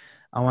theater.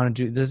 I want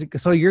to do this.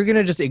 So you're going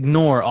to just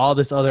ignore all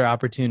this other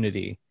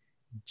opportunity.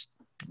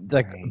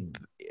 Like,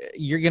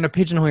 you're going to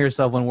pigeonhole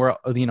yourself when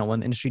when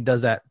the industry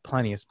does that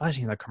plenty,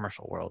 especially in the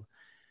commercial world.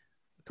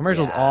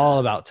 Commercial is all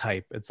about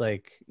type. It's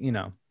like,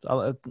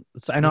 so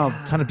I know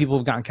a ton of people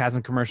have gotten cast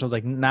in commercials,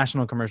 like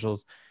national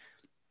commercials,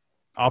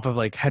 off of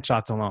like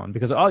headshots alone,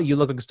 because, oh, you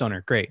look like a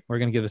stoner. Great. We're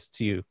going to give this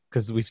to you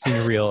because we've seen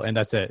your reel and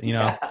that's it.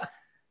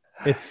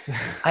 It's,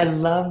 I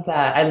love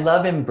that. I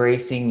love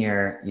embracing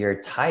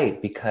your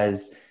type,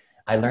 because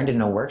I learned in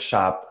a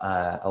workshop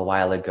a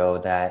while ago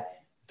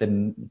that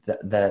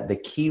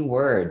the key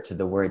word to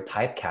the word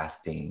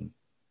typecasting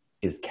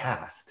is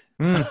cast.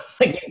 Like,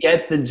 you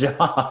get the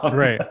job.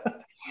 Right.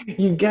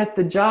 You get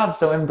the job.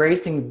 So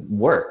embracing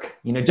work,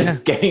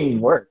 getting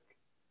work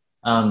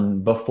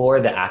before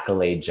the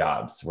accolade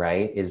jobs,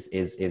 right,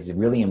 is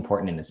really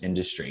important in this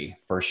industry,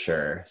 for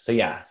sure. So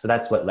so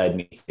that's what led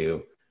me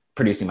to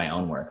producing my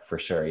own work, for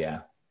sure.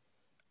 Yeah.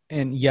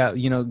 And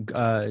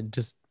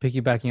just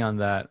piggybacking on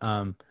that,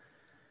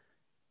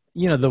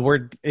 the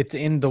word, it's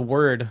in the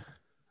word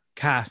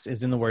cast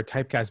is in the word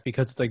typecast,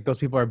 because it's like those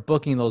people are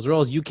booking those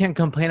roles. You can't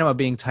complain about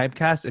being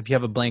typecast if you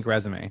have a blank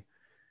resume.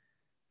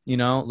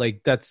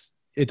 Like, that's,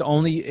 it's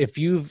only if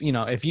you've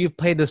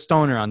played the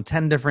stoner on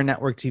 10 different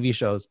network TV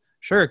shows,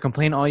 sure,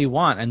 complain all you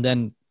want and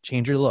then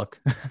change your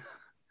look.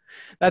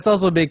 That's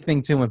also a big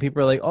thing too, when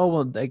people are like, oh,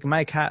 well, like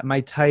my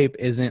type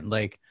isn't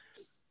like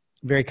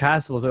very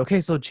castable. So,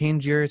 okay, so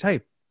change your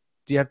type.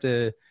 Do you have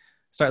to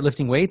start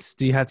lifting weights?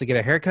 Do you have to get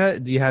a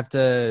haircut? Do you have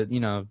to,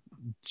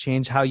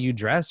 change how you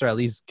dress, or at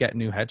least get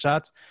new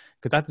headshots?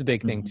 Because that's a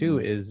big thing too,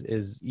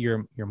 is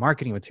your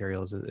marketing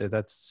materials.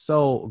 That's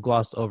so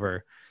glossed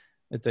over.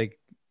 It's like,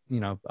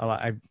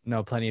 I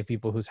know plenty of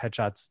people whose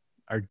headshots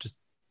are just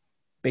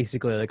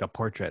basically like a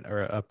portrait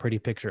or a pretty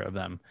picture of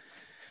them.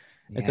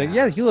 It's like,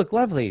 yeah, you look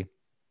lovely.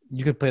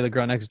 You could play the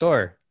girl next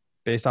door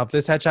based off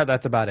this headshot.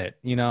 That's about it,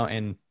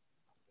 and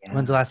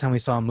when's the last time we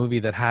saw a movie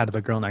that had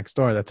the girl next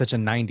door? That's such a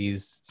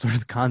 90s sort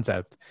of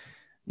concept.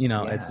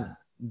 It's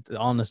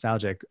all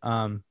nostalgic.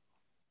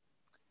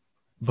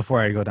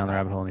 Before I go down the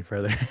rabbit hole any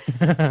further.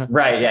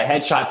 Right. Yeah.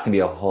 Headshots can be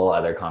a whole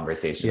other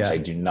conversation, which I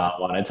do not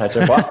want to touch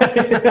upon.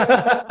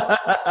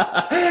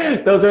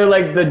 Those are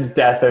like the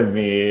death of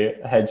me,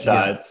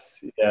 headshots.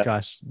 Yeah.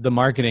 Gosh, the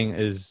marketing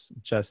is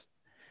just,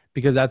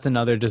 because that's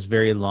another just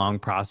very long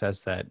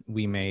process that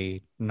we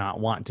may not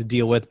want to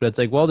deal with, but it's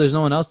like, well, there's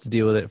no one else to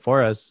deal with it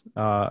for us.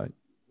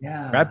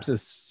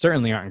 Reps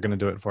certainly aren't going to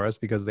do it for us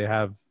because they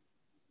have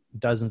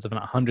dozens, if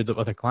not hundreds of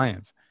other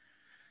clients.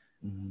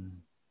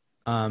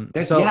 I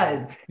was just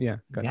gonna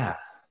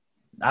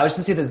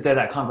say there's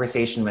that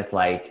conversation with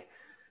like,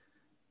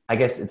 I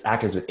guess it's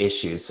actors with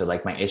issues. So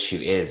like my issue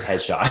is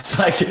headshots.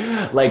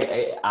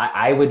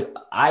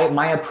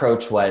 My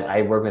approach was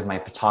I work with my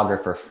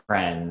photographer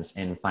friends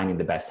in finding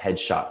the best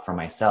headshot for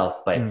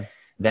myself. But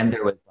then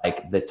there was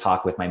like the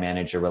talk with my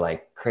manager where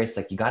like, Chris,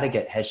 like you got to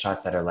get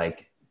headshots that are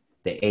like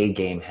the A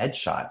game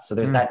headshots. So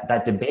there's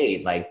that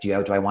debate. Like, do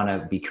I want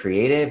to be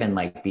creative and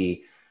like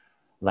be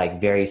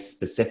like very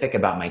specific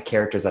about my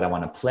characters that I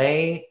want to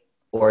play?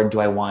 Or do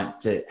I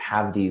want to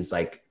have these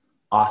like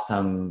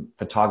awesome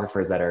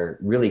photographers that are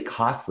really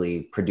costly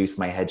produce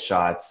my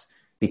headshots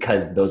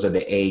because those are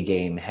the A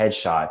game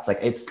headshots?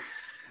 Like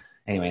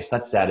anyways,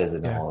 that is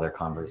a whole other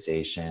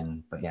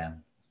conversation, but yeah.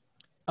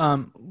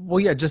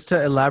 Just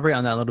to elaborate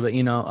on that a little bit,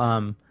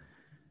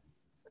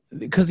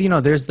 because,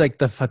 there's like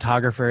the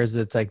photographers,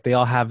 it's like, they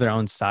all have their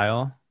own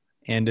style.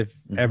 And if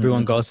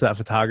everyone goes to that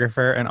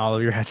photographer and all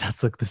of your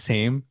headshots look the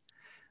same,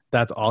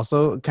 that's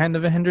also kind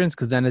of a hindrance,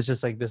 because then it's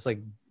just like this like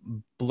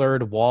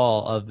blurred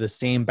wall of the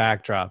same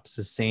backdrops,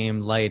 the same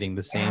lighting,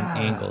 the same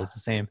angles, the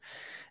same.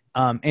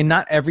 And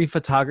not every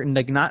photographer,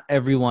 like not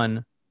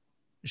everyone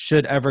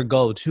should ever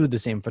go to the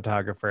same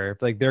photographer.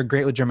 If like they're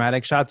great with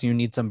dramatic shots, you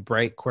need some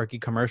bright, quirky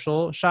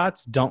commercial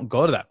shots, don't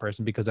go to that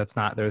person because that's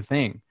not their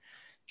thing.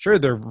 Sure,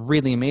 they're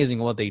really amazing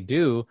at what they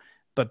do,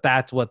 but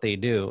that's what they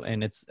do.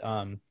 And it's,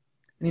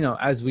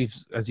 as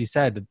you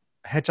said,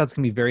 headshots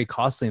can be very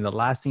costly. And the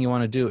last thing you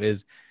want to do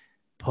is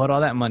put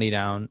all that money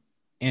down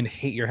and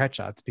hate your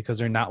headshots because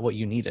they're not what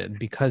you needed,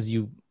 because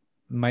you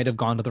might have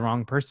gone to the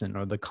wrong person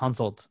or the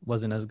consult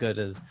wasn't as good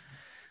as.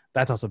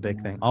 That's also a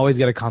big thing. Always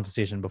get a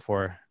consultation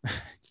before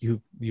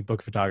you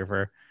book a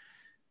photographer.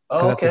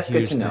 Oh, okay. That's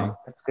good to know.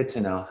 That's good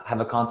to know. Have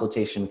a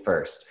consultation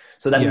first.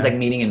 So that means like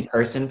meeting in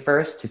person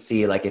first to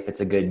see like if it's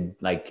a good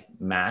like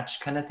match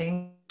kind of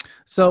thing.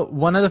 So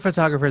one of the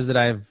photographers that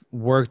I've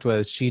worked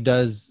with, she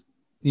does,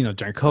 during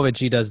COVID,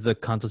 she does the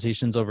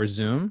consultations over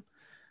Zoom.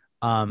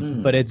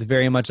 But it's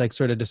very much like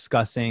sort of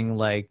discussing,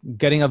 like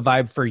getting a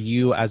vibe for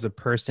you as a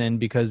person,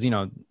 because,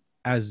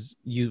 as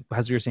you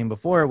were saying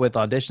before with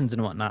auditions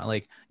and whatnot,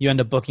 like you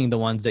end up booking the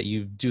ones that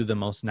you do the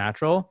most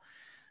natural.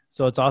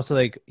 So it's also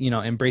like,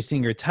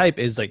 embracing your type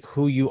is like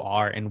who you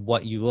are and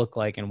what you look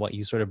like and what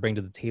you sort of bring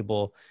to the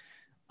table,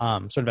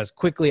 sort of as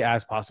quickly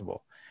as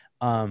possible.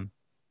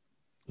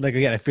 Like,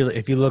 again, I feel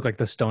if you look like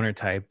the stoner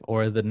type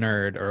or the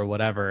nerd or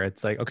whatever,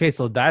 it's like, okay,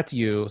 so that's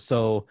you.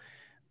 So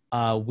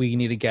we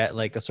need to get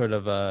like a sort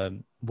of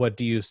what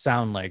do you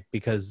sound like?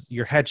 Because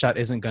your headshot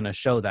isn't going to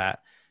show that,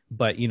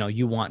 but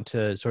you want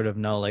to sort of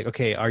know like,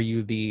 okay, are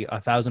you the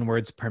 1,000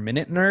 words per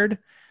minute nerd?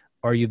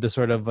 Or are you the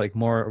sort of like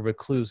more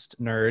recluse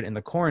nerd in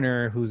the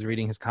corner who's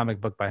reading his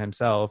comic book by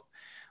himself?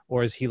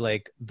 Or is he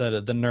like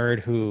the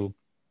nerd who,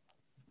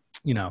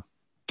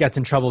 gets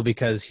in trouble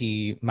because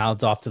he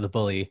mouths off to the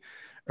bully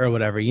or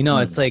whatever?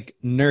 It's like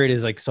nerd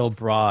is like so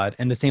broad.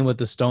 And the same with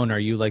the stoner. Are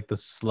you like the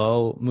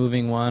slow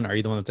moving one? Are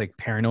you the one that's like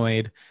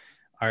paranoid?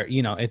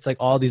 It's like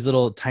all these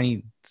little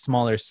tiny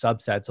smaller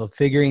subsets. So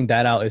figuring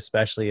that out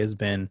especially has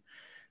been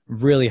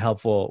really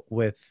helpful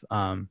with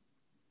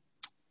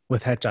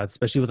headshots,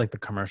 especially with like the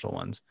commercial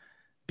ones,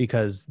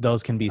 because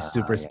those can be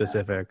super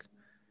specific.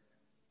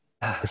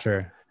 For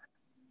sure.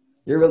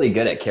 You're really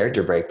good at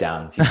character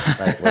breakdowns. You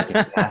like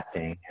working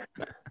casting.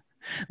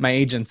 My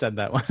agent said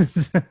that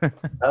once.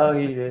 Oh,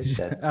 you did.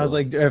 That's cool. I was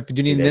like, do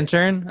you need an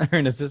intern or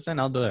an assistant?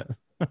 I'll do it.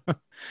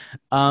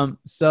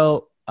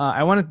 So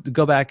I wanted to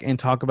go back and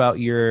talk about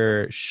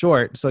your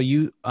short. So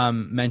you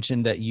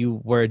mentioned that you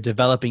were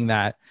developing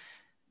that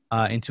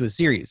into a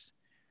series.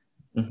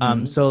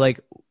 So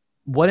like,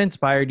 what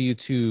inspired you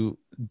to,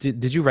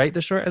 did you write the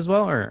short as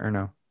well or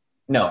no?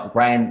 No,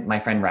 my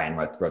friend Ryan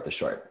wrote the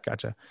short.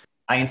 Gotcha.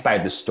 I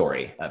inspired the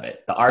story of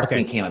it. The art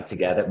we came up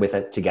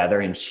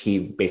together and she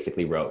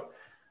basically wrote.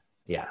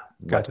 Yeah.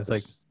 Gotcha.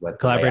 It's like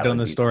collaborated on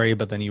the story,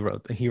 but then he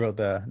wrote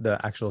the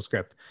actual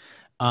script.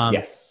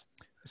 Yes.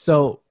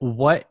 So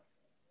what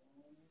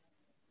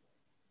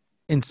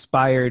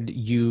inspired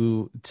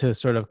you to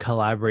sort of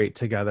collaborate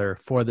together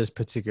for this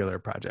particular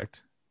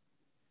project?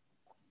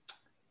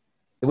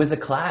 It was a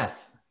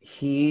class.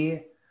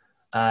 He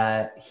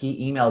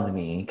emailed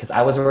me because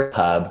I was at a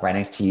pub right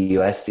next to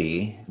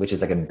USC, which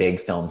is like a big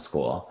film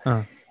school.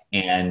 Uh-huh.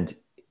 And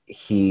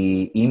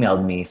he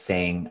emailed me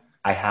saying,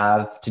 I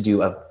have to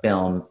do a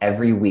film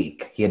every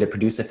week. He had to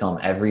produce a film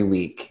every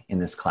week in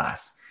this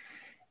class.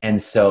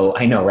 And so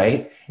I know,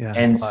 right? Yeah,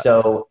 and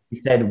so he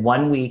said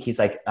 1 week, he's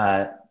like,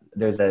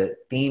 there's a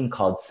theme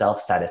called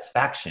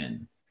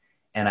self-satisfaction.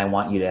 And I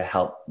want you to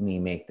help me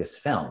make this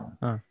film.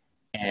 Huh.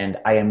 And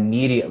I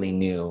immediately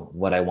knew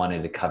what I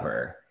wanted to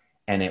cover.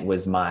 And it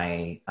was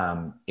my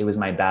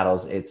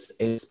battles.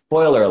 It's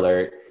spoiler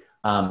alert.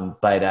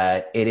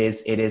 But it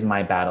is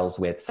my battles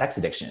with sex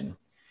addiction.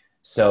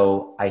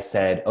 So I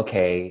said,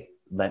 okay,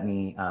 let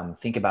me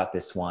think about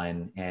this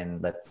one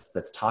and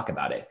let's talk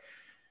about it.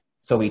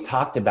 So we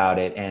talked about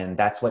it, and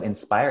that's what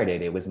inspired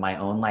it. It was my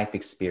own life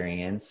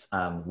experience,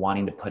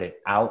 wanting to put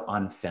it out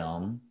on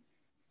film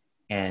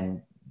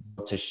and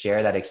to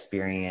share that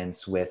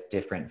experience with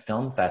different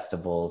film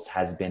festivals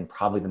has been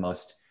probably the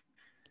most,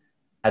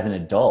 as an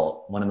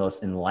adult, one of the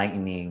most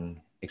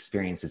enlightening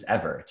experiences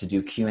ever. To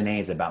do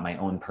Q&As about my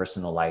own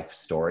personal life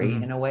story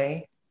in a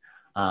way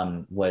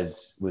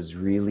was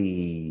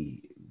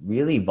really,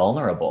 really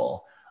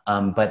vulnerable.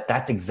 But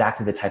that's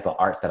exactly the type of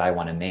art that I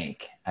want to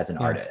make as an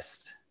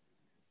artist.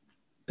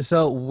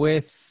 So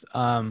with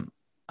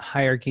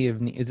hierarchy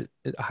of needs, is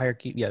it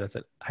hierarchy? Yeah, that's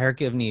it.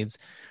 Hierarchy of needs.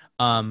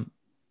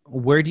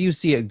 Where do you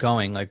see it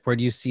going? Like, where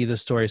do you see the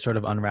story sort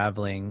of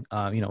unraveling,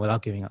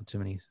 without giving out too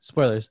many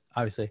spoilers,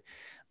 obviously.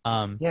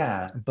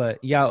 But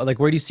yeah, like,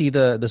 where do you see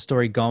the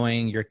story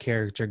going, your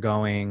character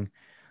going?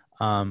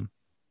 And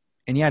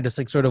yeah, just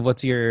like sort of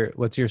what's your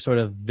sort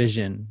of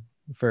vision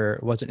for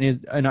what's it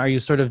is, and are you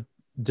sort of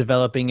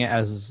developing it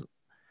as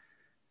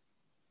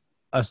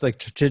like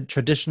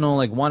traditional,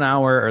 like 1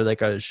 hour, or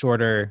like a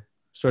shorter,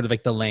 sort of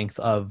like the length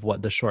of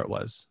what the short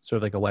was, sort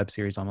of like a web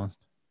series almost?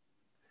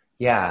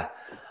 Yeah.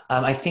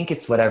 I think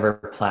it's whatever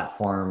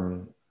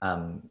platform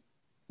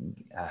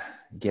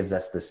gives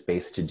us the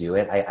space to do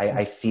it.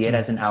 I see it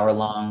as an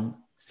hour-long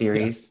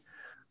series,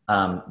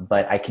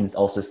 but I can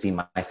also see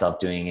myself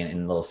doing it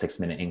in little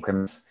 6-minute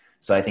increments.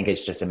 So I think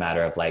it's just a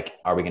matter of like,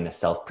 are we going to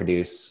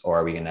self-produce, or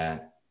are we going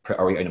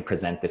to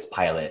present this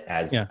pilot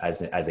as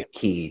a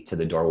key to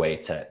the doorway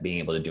to being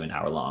able to do an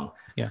hour-long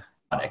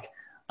episodic?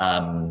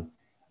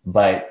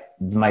 But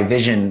my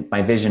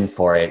vision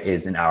for it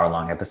is an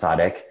hour-long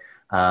episodic.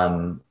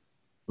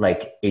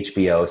 Like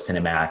HBO,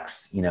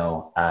 Cinemax,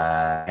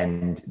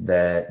 and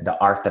the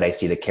arc that I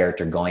see the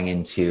character going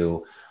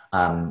into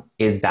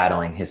is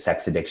battling his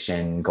sex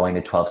addiction, going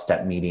to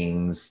 12-step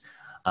meetings,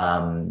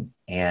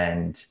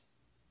 and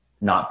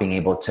not being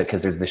able to,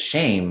 because there's the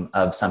shame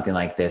of something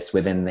like this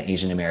within the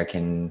Asian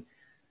American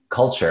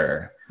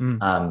culture,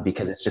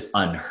 because it's just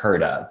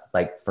unheard of.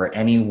 Like, for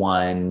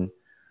anyone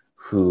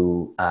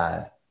who,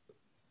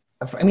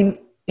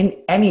 in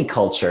any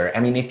culture,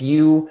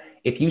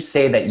 if you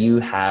say that you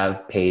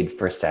have paid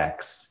for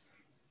sex,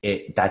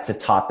 that's a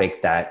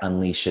topic that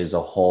unleashes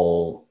a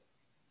whole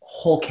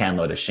can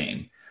load of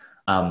shame.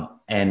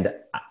 And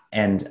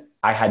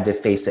I had to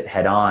face it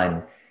head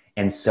on.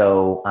 And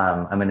so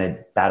I'm going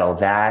to battle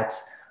that.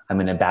 I'm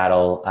going to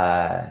battle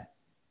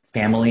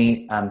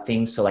family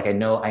things. So like, I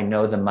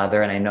know the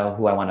mother, and I know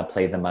who I want to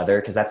play the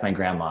mother, because that's my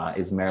grandma,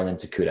 is Marilyn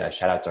Takuda.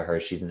 Shout out to her.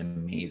 She's an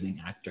amazing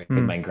actor.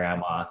 My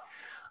grandma.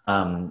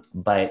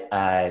 But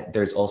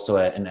there's also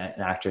an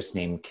actress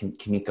named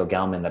Kimiko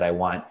Gelman that I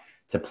want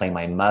to play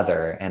my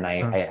mother. And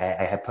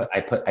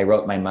I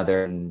wrote my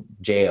mother in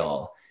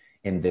jail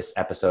in this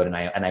episode.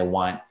 And I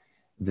want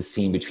the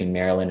scene between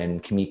Marilyn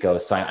and Kimiko.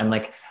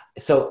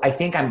 So I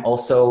think I'm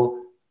also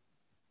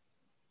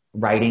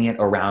writing it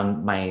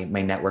around my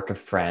network of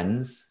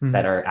friends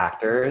that are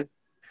actors.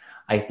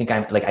 I think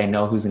I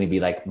know who's going to be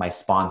like my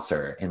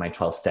sponsor in my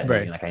 12-step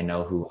meeting. Like, I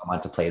know who I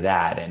want to play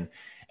that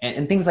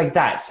and things like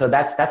that. So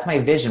that's my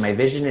vision. My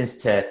vision is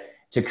to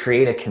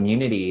create a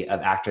community of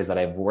actors that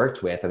I've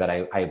worked with, or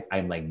that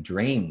I'm like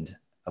dreamed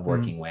of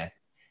working with,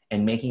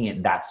 and making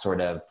it that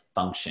sort of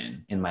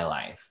function in my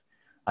life.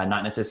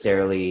 Not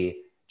necessarily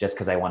just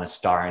because I want to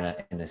star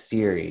in a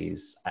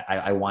series.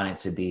 I want it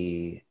to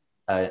be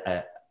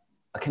a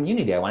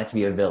community. I want it to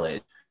be a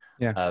village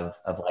of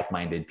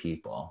like-minded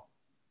people.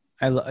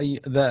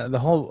 The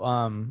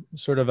whole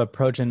sort of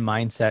approach and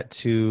mindset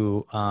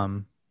to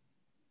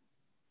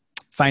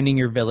finding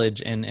your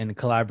village and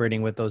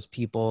collaborating with those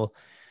people.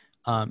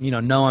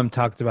 Noam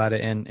talked about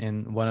it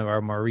in one of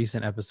our more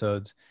recent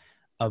episodes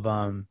of,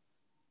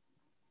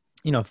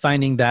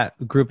 finding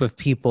that group of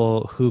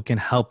people who can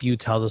help you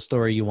tell the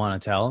story you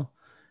want to tell.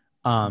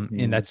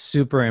 And that's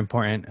super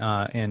important.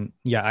 And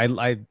yeah,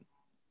 I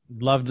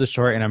loved the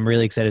short, and I'm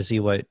really excited to see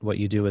what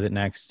you do with it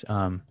next.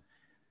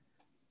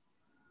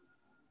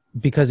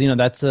 Because,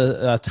 that's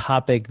a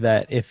topic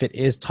that, if it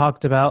is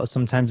talked about,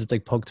 sometimes it's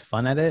like poked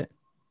fun at it.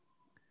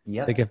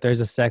 Yeah. Like, if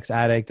there's a sex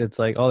addict, it's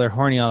like, oh, they're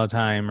horny all the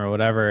time or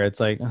whatever. It's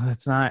like, oh,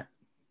 it's not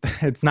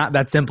it's not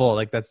that simple.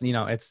 Like that's, you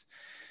know, it's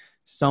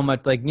so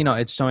much like, you know,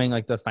 it's showing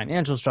like the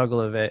financial struggle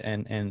of it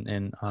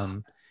and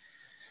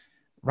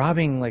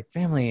robbing like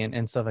family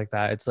and stuff like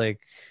that. It's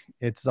like,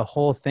 it's the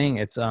whole thing.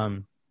 It's,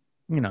 you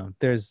know,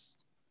 there's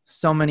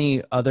so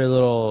many other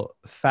little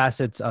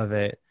facets of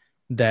it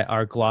that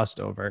are glossed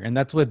over. And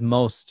that's with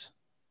most,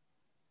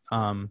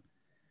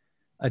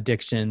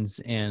 addictions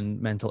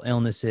and mental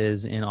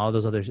illnesses and all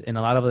those others and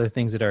a lot of other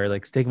things that are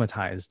like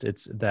stigmatized.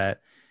 It's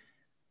that,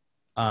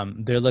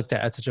 they're looked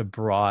at such a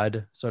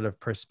broad sort of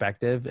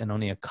perspective and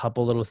only a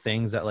couple little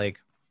things that like,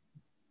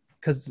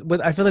 because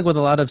I feel like with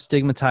a lot of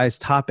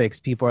stigmatized topics,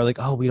 people are like,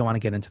 oh, we don't want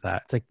to get into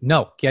that. It's like,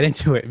 no, get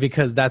into it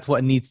because that's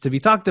what needs to be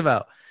talked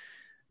about.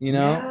 You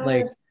know, Yes,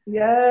 like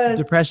yes.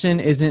 depression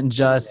isn't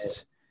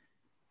just,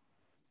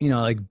 you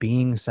know, like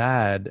being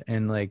sad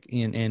and like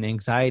and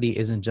anxiety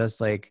isn't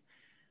just like,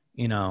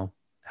 you know,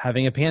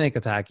 having a panic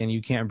attack and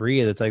you can't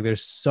breathe. It's like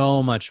there's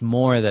so much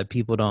more that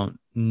people don't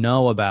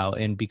know about.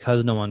 And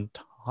because no one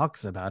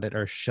talks about it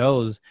or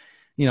shows,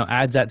 you know,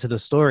 adds that to the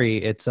story,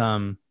 it's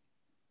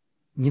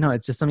you know,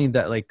 it's just something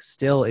that like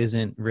still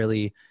isn't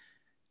really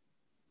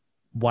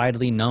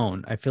widely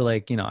known. I feel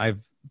like, you know,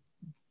 I've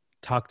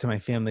talked to my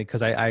family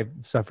because I've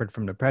suffered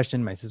from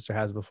depression. My sister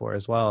has before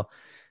as well.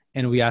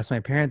 And we asked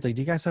my parents, like,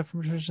 do you guys suffer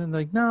from depression?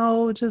 They're like,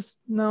 no,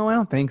 I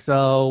don't think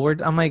so.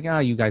 I'm like, oh,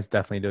 you guys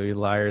definitely do, you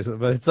liars.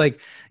 But it's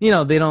like, you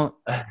know, they don't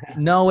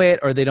know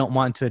it or they don't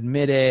want to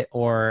admit it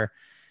or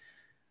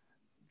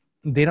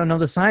they don't know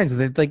the signs.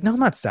 They're like, no, I'm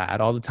not sad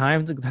all the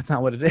time. It's like, that's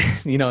not what it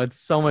is. You know, it's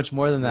so much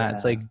more than that. Yeah.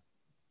 It's like,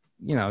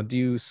 you know, do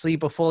you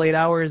sleep a full 8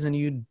 hours and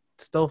you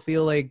still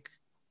feel like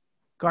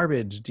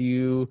garbage? Do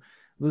you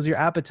lose your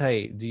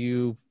appetite? Do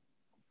you,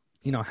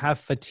 you know, have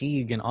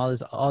fatigue and all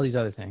these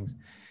other things?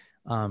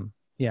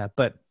 Yeah,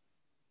 but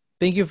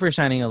thank you for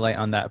shining a light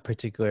on that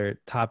particular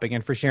topic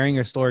and for sharing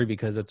your story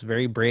because it's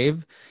very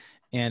brave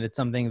and it's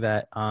something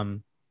that,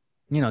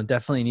 you know,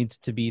 definitely needs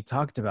to be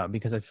talked about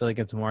because I feel like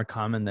it's more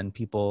common than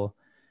people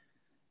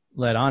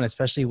let on,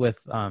 especially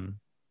with,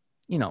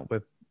 you know,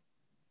 with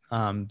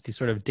the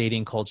sort of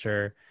dating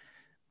culture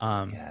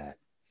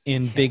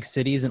in big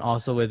cities and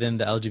also within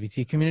the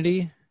LGBT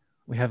community.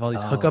 We have all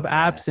these hookup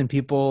apps and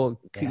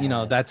people, you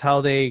know, that's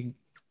how they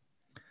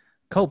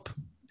cope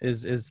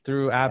is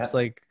through apps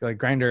like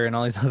Grindr and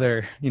all these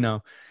other, you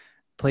know,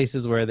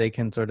 places where they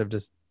can sort of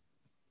just,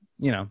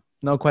 you know,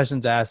 no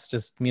questions asked,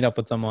 just meet up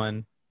with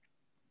someone.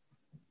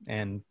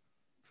 And,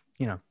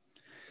 you know,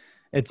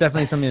 it's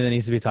definitely something that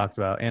needs to be talked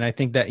about. And I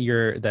think that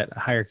that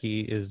hierarchy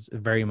is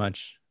very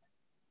much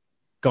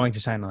going to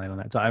shine a light on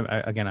that. So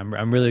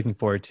I'm really looking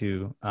forward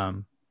to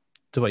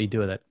what you do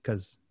with it.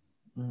 Cause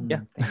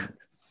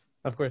Thanks.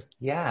 Of course.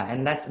 Yeah.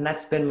 And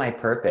that's been my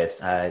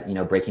purpose, you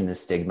know, breaking the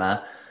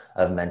stigma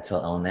of mental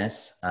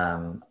illness.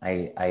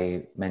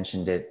 I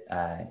mentioned it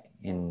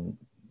in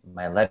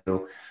my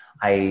letter.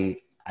 I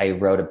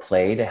wrote a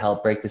play to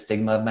help break the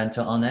stigma of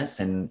mental illness.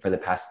 And for the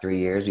past 3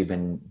 years, we've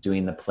been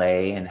doing the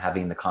play and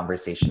having the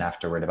conversation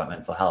afterward about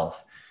mental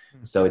health.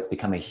 So it's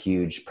become a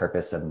huge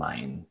purpose of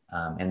mine.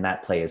 And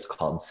that play is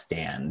called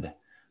Stand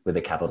with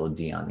a capital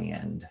D on the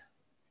end.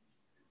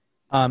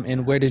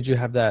 And where did you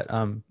have that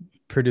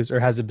produced,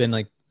 or has it been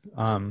like,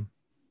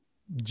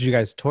 did you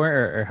guys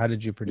tour or how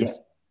did you produce?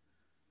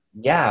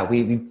 Yeah,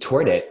 we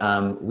toured it.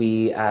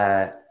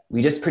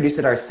 We just produce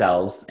it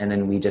ourselves, and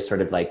then we just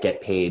sort of like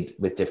get paid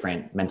with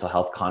different mental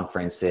health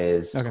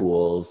conferences,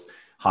 schools,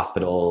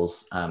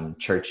 hospitals,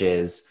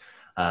 churches.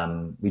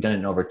 We've done it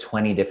in over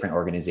 20 different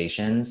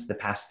organizations the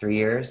past 3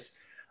 years.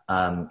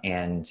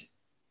 And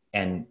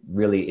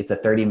really it's a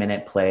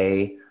 30-minute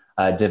play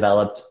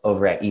developed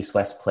over at East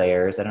West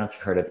Players. I don't know if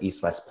you've heard of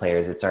East West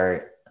Players. It's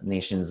our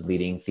nation's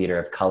leading theater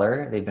of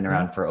color. They've been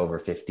around for over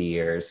 50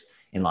 years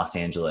in Los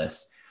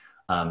Angeles.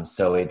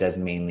 So it does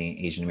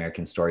mainly Asian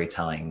American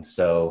storytelling.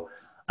 So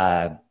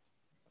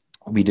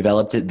we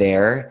developed it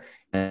there,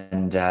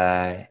 and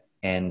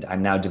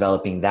I'm now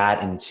developing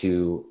that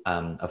into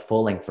a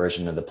full-length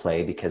version of the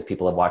play because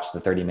people have watched the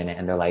 30-minute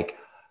and they're like,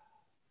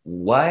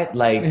 what?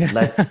 Like,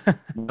 let's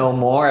know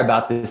more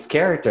about this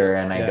character.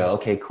 And I go,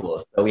 okay,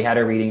 cool. So we had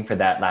a reading for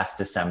that last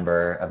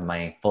December of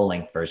my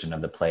full-length version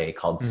of the play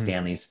called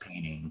Stanley's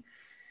Painting.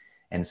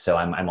 And so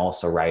I'm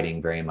also writing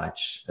very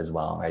much as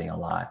well, writing a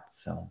lot.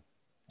 So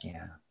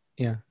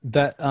yeah,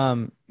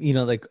 that you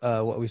know, like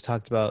what we've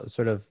talked about,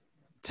 sort of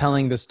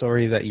telling the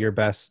story that you're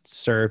best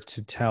served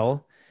to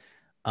tell,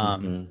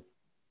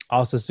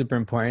 also super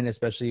important,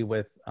 especially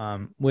with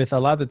a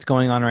lot that's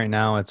going on right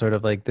now. It's sort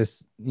of like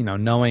this, you know,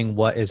 knowing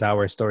what is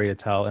our story to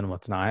tell and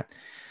what's not.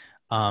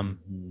 And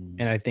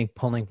I think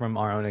pulling from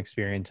our own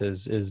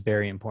experiences is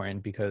very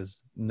important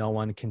because no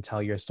one can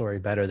tell your story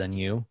better than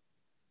you.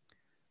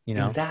 You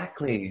know?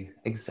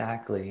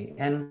 Exactly.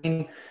 And I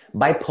mean,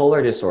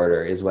 bipolar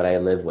disorder is what I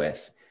live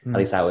with. At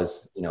least I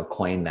was, you know,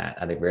 coined that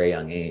at a very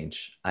young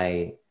age.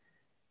 I've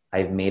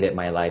made it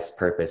my life's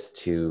purpose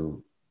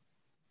to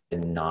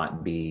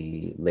not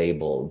be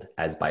labeled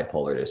as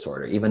bipolar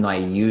disorder. Even though I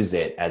use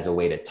it as a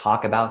way to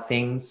talk about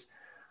things,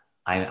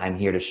 I'm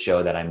here to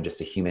show that I'm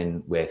just a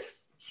human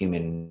with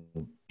human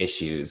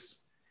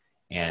issues,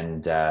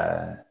 and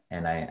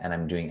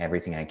I'm doing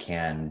everything I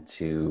can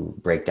to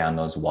break down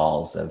those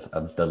walls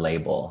of the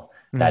label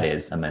that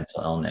is a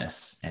mental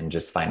illness, and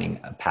just finding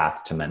a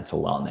path to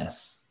mental wellness.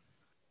 Is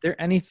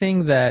there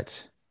anything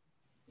that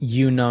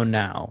you know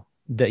now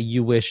that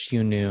you wish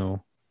you knew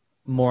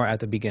more at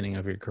the beginning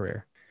of your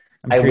career?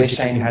 I'm curious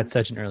because you had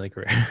such an early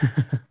career.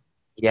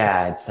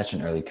 Yeah, it's such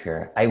an early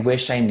career. I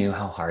wish I knew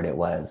how hard it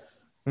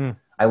was.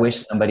 I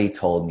wish somebody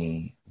told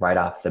me right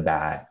off the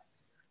bat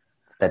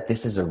that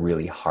this is a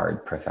really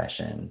hard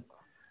profession.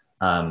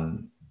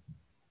 Harder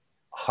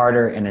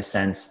in a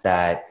sense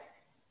that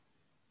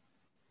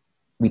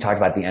we talked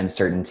about the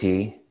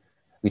uncertainty.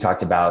 We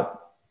talked about,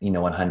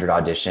 100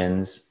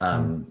 auditions.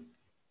 I'm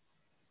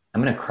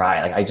going to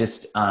cry. Like, I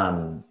just,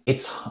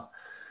 it's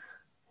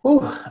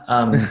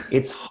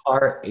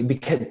hard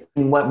because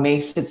what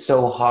makes it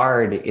so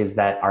hard is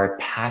that our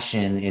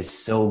passion is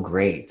so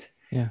great.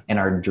 Yeah. And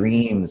our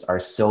dreams are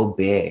so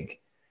big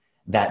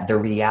that the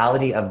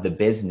reality of the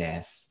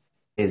business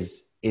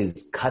is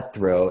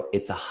cutthroat.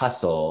 It's a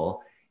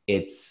hustle.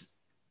 It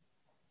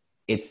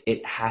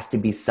has to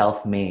be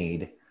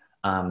self-made,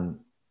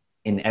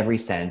 in every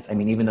sense. I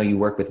mean, even though you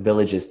work with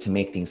villages to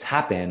make things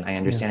happen, I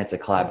understand it's a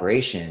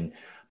collaboration,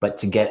 but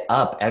to get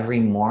up every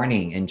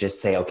morning and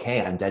just say,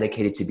 okay, I'm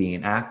dedicated to being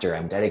an actor.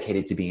 I'm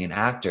dedicated to being an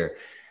actor.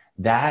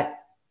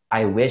 That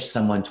I wish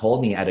someone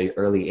told me at an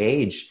early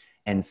age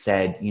and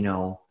said,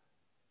 you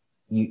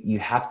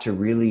have to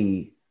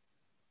really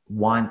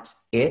want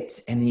it.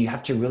 And then you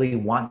have to really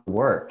want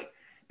work,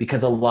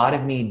 because a lot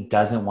of me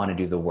doesn't want to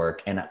do the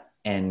work, and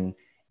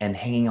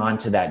hanging on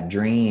to that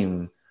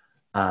dream.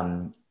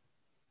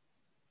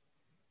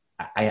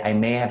 I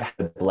may have had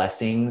the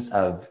blessings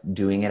of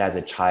doing it as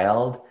a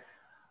child,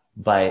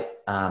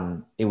 but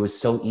it was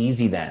so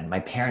easy then.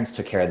 My parents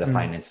took care of the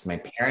finances.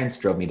 My parents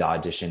drove me to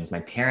auditions. My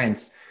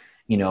parents,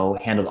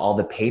 handled all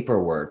the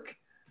paperwork.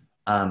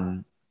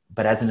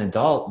 But as an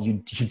adult, you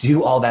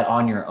do all that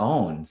on your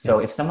own. So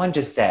if someone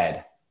just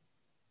said,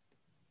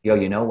 yo,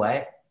 you know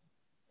what?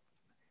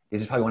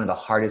 This is probably one of the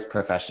hardest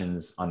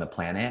professions on the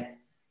planet,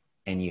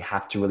 and you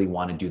have to really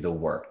want to do the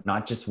work,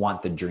 not just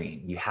want the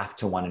dream. You have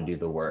to want to do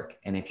the work.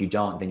 And if you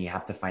don't, then you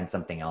have to find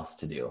something else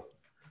to do.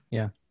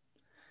 Yeah.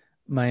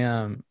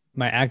 My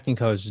acting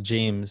coach,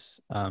 James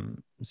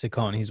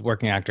Ciccone, he's a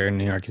working actor in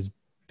New York. He's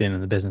been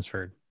in the business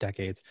for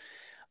decades.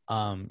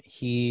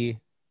 He,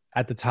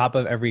 at the top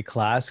of every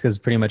class, because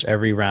pretty much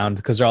every round,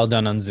 because they're all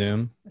done on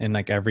Zoom, and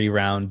like every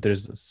round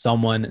there's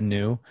someone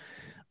new.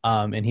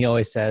 And he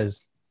always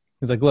says,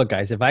 he's like, look,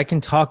 guys, if I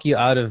can talk you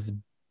out of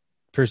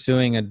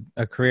pursuing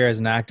a career as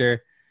an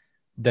actor,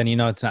 then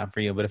it's not for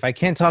you. But if I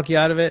can't talk you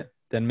out of it,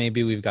 then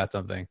maybe we've got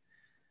something.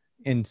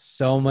 And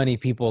so many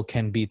people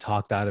can be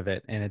talked out of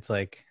it. And it's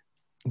like,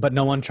 but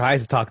no one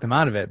tries to talk them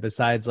out of it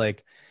besides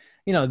like,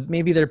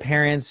 maybe their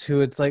parents who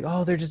it's like,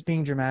 oh, they're just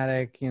being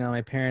dramatic.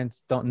 My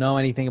parents don't know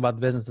anything about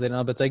the business. So they don't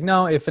know. But it's like,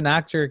 no, if an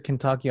actor can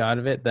talk you out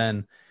of it,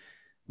 then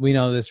we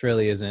know this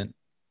really isn't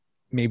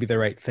maybe the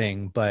right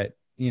thing. But,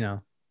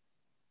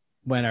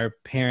 when our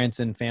parents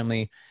and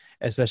family,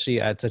 especially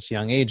at such a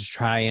young age,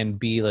 try and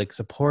be like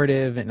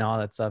supportive and all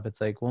that stuff,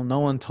 it's like, well, no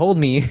one told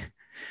me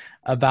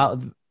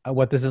about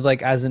what this is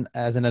like as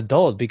an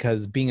adult,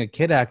 because being a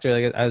kid actor,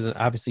 like as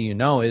obviously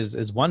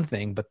is one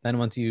thing, but then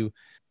once you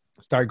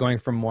start going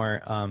from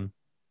more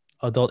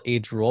adult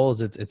age roles,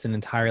 it's an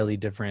entirely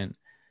different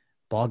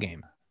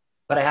ballgame.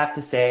 But I have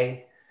to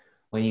say,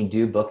 when you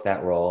do book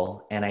that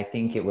role, and I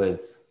think it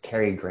was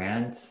Cary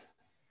Grant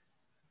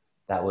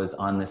that was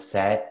on the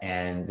set,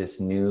 and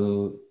this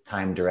new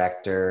time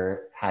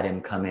director had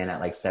him come in at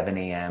like 7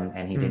 a.m.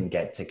 and he didn't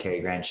get to Cary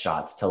Grant's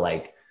shots till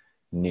like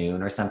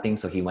noon or something.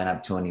 So he went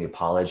up to him and he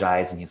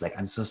apologized, and he's like,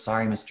 I'm so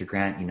sorry, Mr.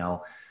 Grant,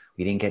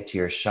 we didn't get to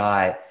your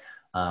shot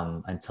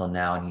until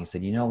now. And he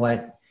said, you know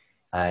what?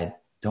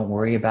 Don't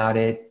worry about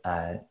it.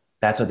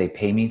 That's what they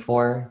pay me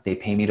for. They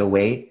pay me to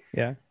wait.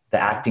 Yeah. The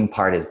acting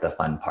part is the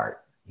fun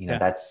part.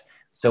 That's,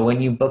 so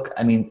when you book,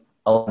 I mean,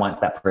 I want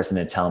that person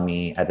to tell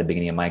me at the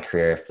beginning of my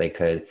career if they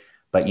could,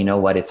 but you know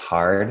what? It's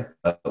hard.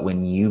 But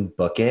when you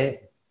book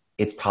it,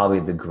 it's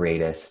probably the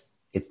greatest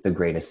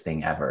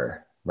thing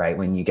ever, right?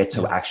 When you get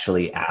to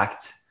actually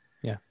act,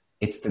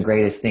 it's the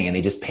greatest thing. And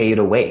they just pay you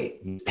to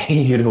wait. They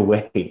pay you to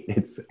wait.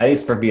 It's, at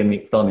least for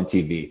film and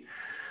TV,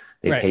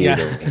 they pay you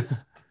to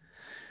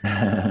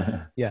wait.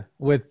 Yeah.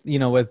 With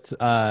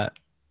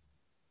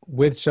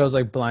shows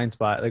like Blind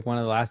Spot, like one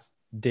of the last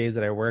days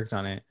that I worked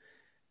on it,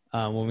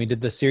 when we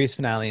did the series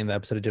finale and the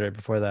episode I did right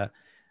before that,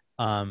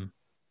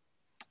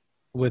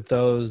 with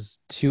those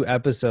 2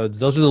 episodes,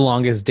 those were the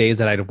longest days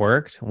that I'd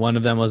worked. One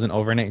of them was an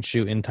overnight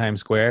shoot in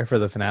Times Square for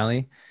the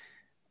finale.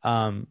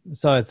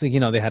 So it's like,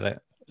 they had to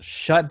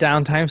shut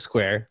down Times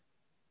Square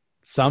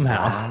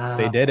somehow. Wow.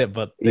 They did it,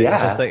 but they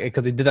just like,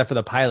 because they did that for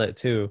the pilot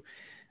too.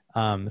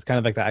 It's kind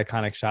of like the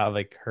iconic shot of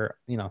like her,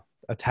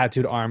 a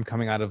tattooed arm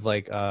coming out of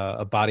like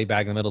a body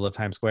bag in the middle of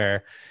Times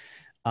Square.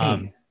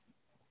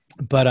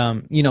 But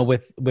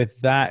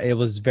with that, it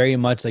was very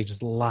much like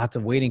just lots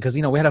of waiting, because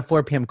we had a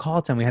 4 p.m.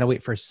 call time. We had to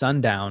wait for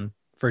sundown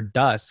for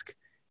dusk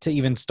to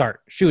even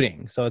start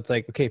shooting. So it's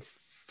like, okay,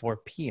 4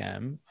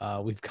 p.m.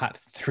 We've got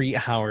 3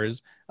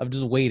 hours of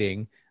just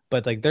waiting,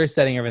 but like they're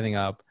setting everything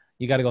up.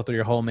 You got to go through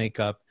your whole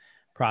makeup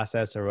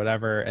process or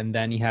whatever, and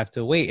then you have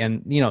to wait.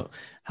 And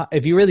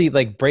if you really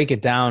like break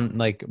it down,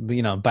 like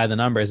by the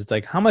numbers, it's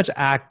like, how much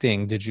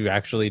acting did you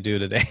actually do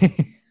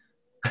today?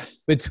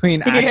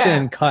 Between action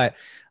and cut,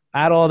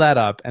 add all that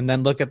up, and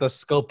then look at the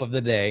scope of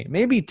the day.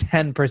 Maybe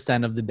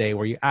 10% of the day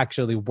where you're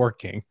actually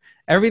working.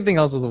 Everything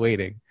else is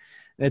waiting.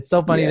 And it's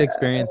so funny to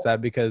experience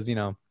that because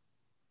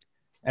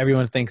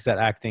everyone thinks that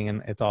acting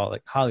and it's all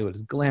like Hollywood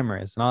is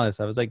glamorous and all this.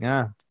 I was like,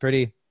 it's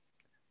pretty.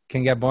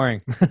 Can get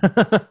boring.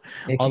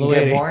 It all can the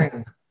way. Get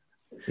boring.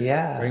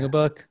 Yeah. Bring a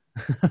book.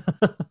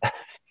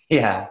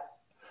 Yeah.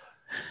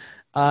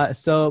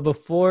 So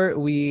before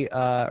we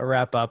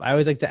wrap up, I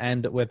always like to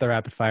end with a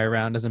rapid fire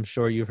round, as I'm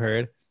sure you've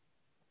heard.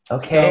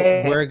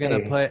 Okay. So we're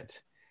going to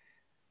put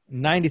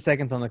 90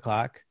 seconds on the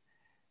clock.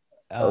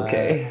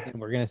 Okay.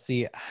 And we're going to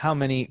see how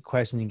many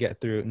questions you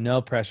get through.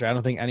 No pressure. I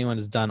don't think anyone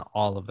has done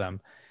all of them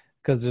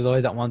because there's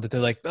always that one that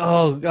they're like,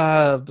 oh,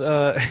 God.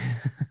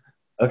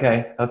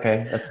 Okay.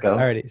 Let's go.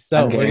 Alrighty.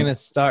 So we're going to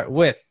start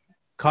with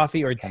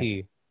coffee or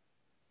tea?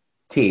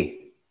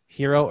 Tea.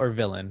 Hero or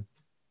villain?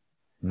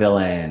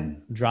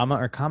 Villain. Drama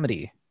or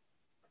comedy?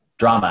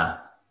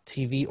 Drama.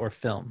 TV or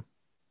film?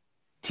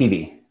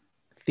 TV.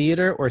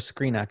 Theater or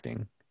screen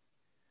acting?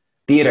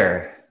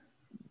 Theater.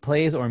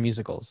 Plays or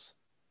musicals?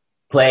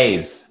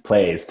 Plays.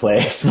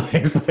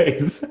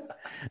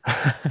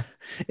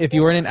 If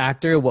you weren't an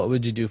actor, what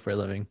would you do for a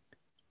living?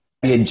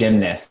 Be a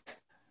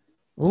gymnast.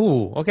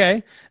 Ooh,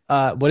 okay.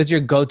 What is your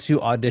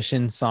go-to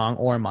audition song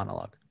or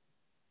monologue?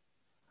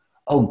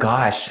 Oh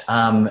gosh.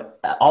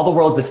 All the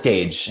World's a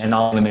Stage and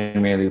All Women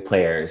Merely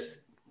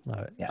Players.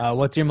 Love it. Yes.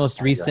 What's your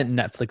most recent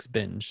Netflix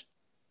binge?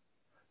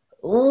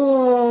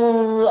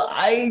 Ooh,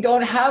 I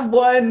don't have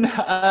one.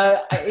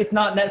 It's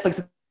not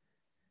Netflix.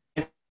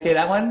 Say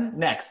that one?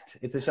 Next.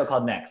 It's a show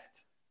called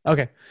Next.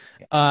 Okay.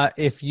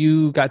 If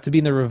you got to be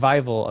in the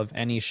revival of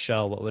any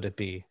show, what would it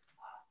be?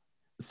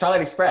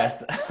 Starlight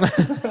Express.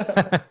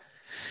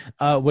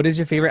 What is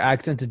your favorite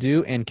accent to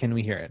do, and can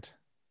we hear it?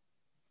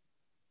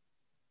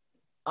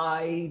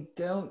 I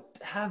don't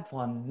have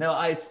one. No,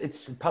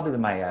 it's probably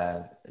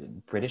my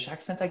British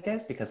accent, I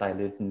guess, because I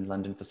lived in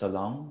London for so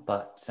long.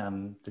 But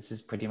this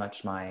is pretty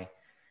much my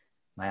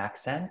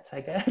accent,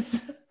 I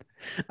guess.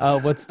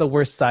 What's the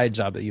worst side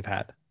job that you've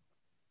had?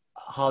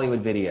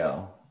 Hollywood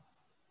Video.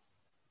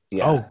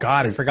 Yeah. Oh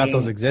God, I forgot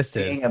those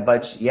existed.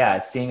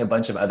 Seeing a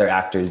bunch of other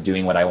actors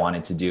doing what I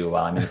wanted to do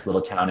while I'm in this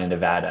little town in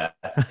Nevada.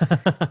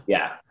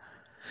 Yeah.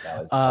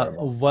 That was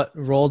horrible. What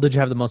role did you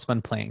have the most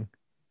fun playing?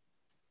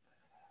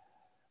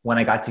 When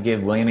I got to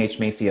give William H.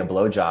 Macy a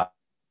blowjob.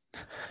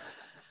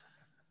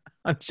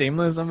 On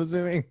Shameless, I'm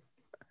assuming.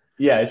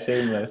 Yeah,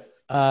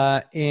 Shameless.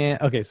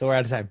 Okay, so we're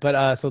out of time.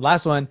 But so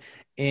last one,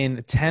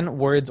 in 10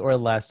 words or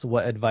less,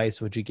 what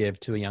advice would you give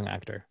to a young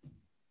actor?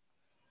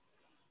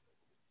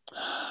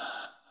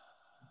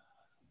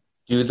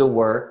 Do the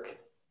work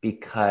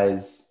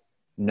because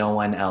no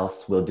one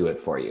else will do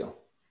it for you.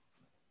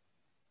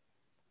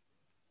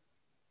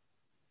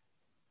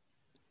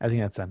 I think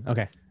that's done.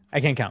 Okay.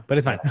 I can't count, but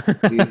it's fine.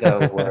 Do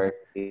the work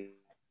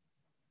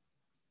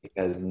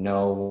because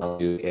no one will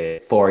do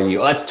it for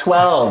you. Oh, that's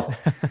 12.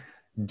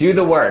 Do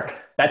the work.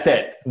 That's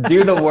it.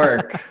 Do the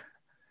work.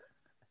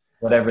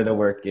 Whatever the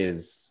work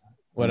is.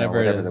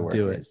 Whatever it is, the work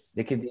do it. is.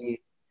 It could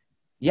be,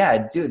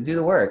 do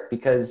the work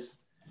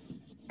because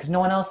no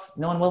one else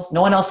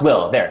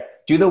will. There.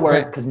 Do the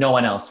work because no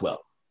one else will.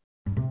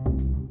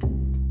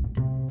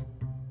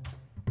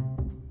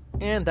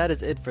 And that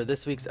is it for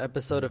this week's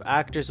episode of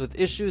Actors with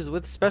Issues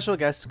with special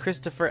guest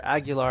Christopher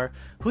Aguilar,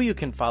 who you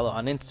can follow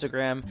on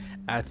Instagram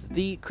at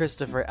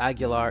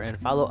 @TheChristopherAguilar and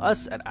follow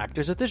us at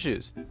Actors with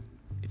Issues.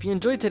 If you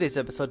enjoyed today's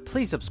episode,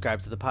 please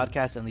subscribe to the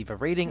podcast and leave a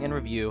rating and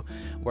review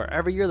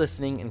wherever you're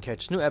listening and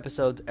catch new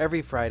episodes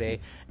every Friday.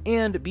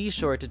 And be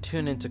sure to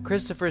tune into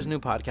Christopher's new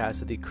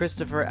podcast, The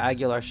Christopher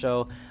Aguilar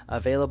Show,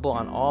 available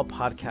on all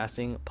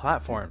podcasting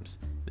platforms.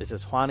 This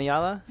is Juan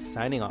Ayala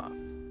signing off.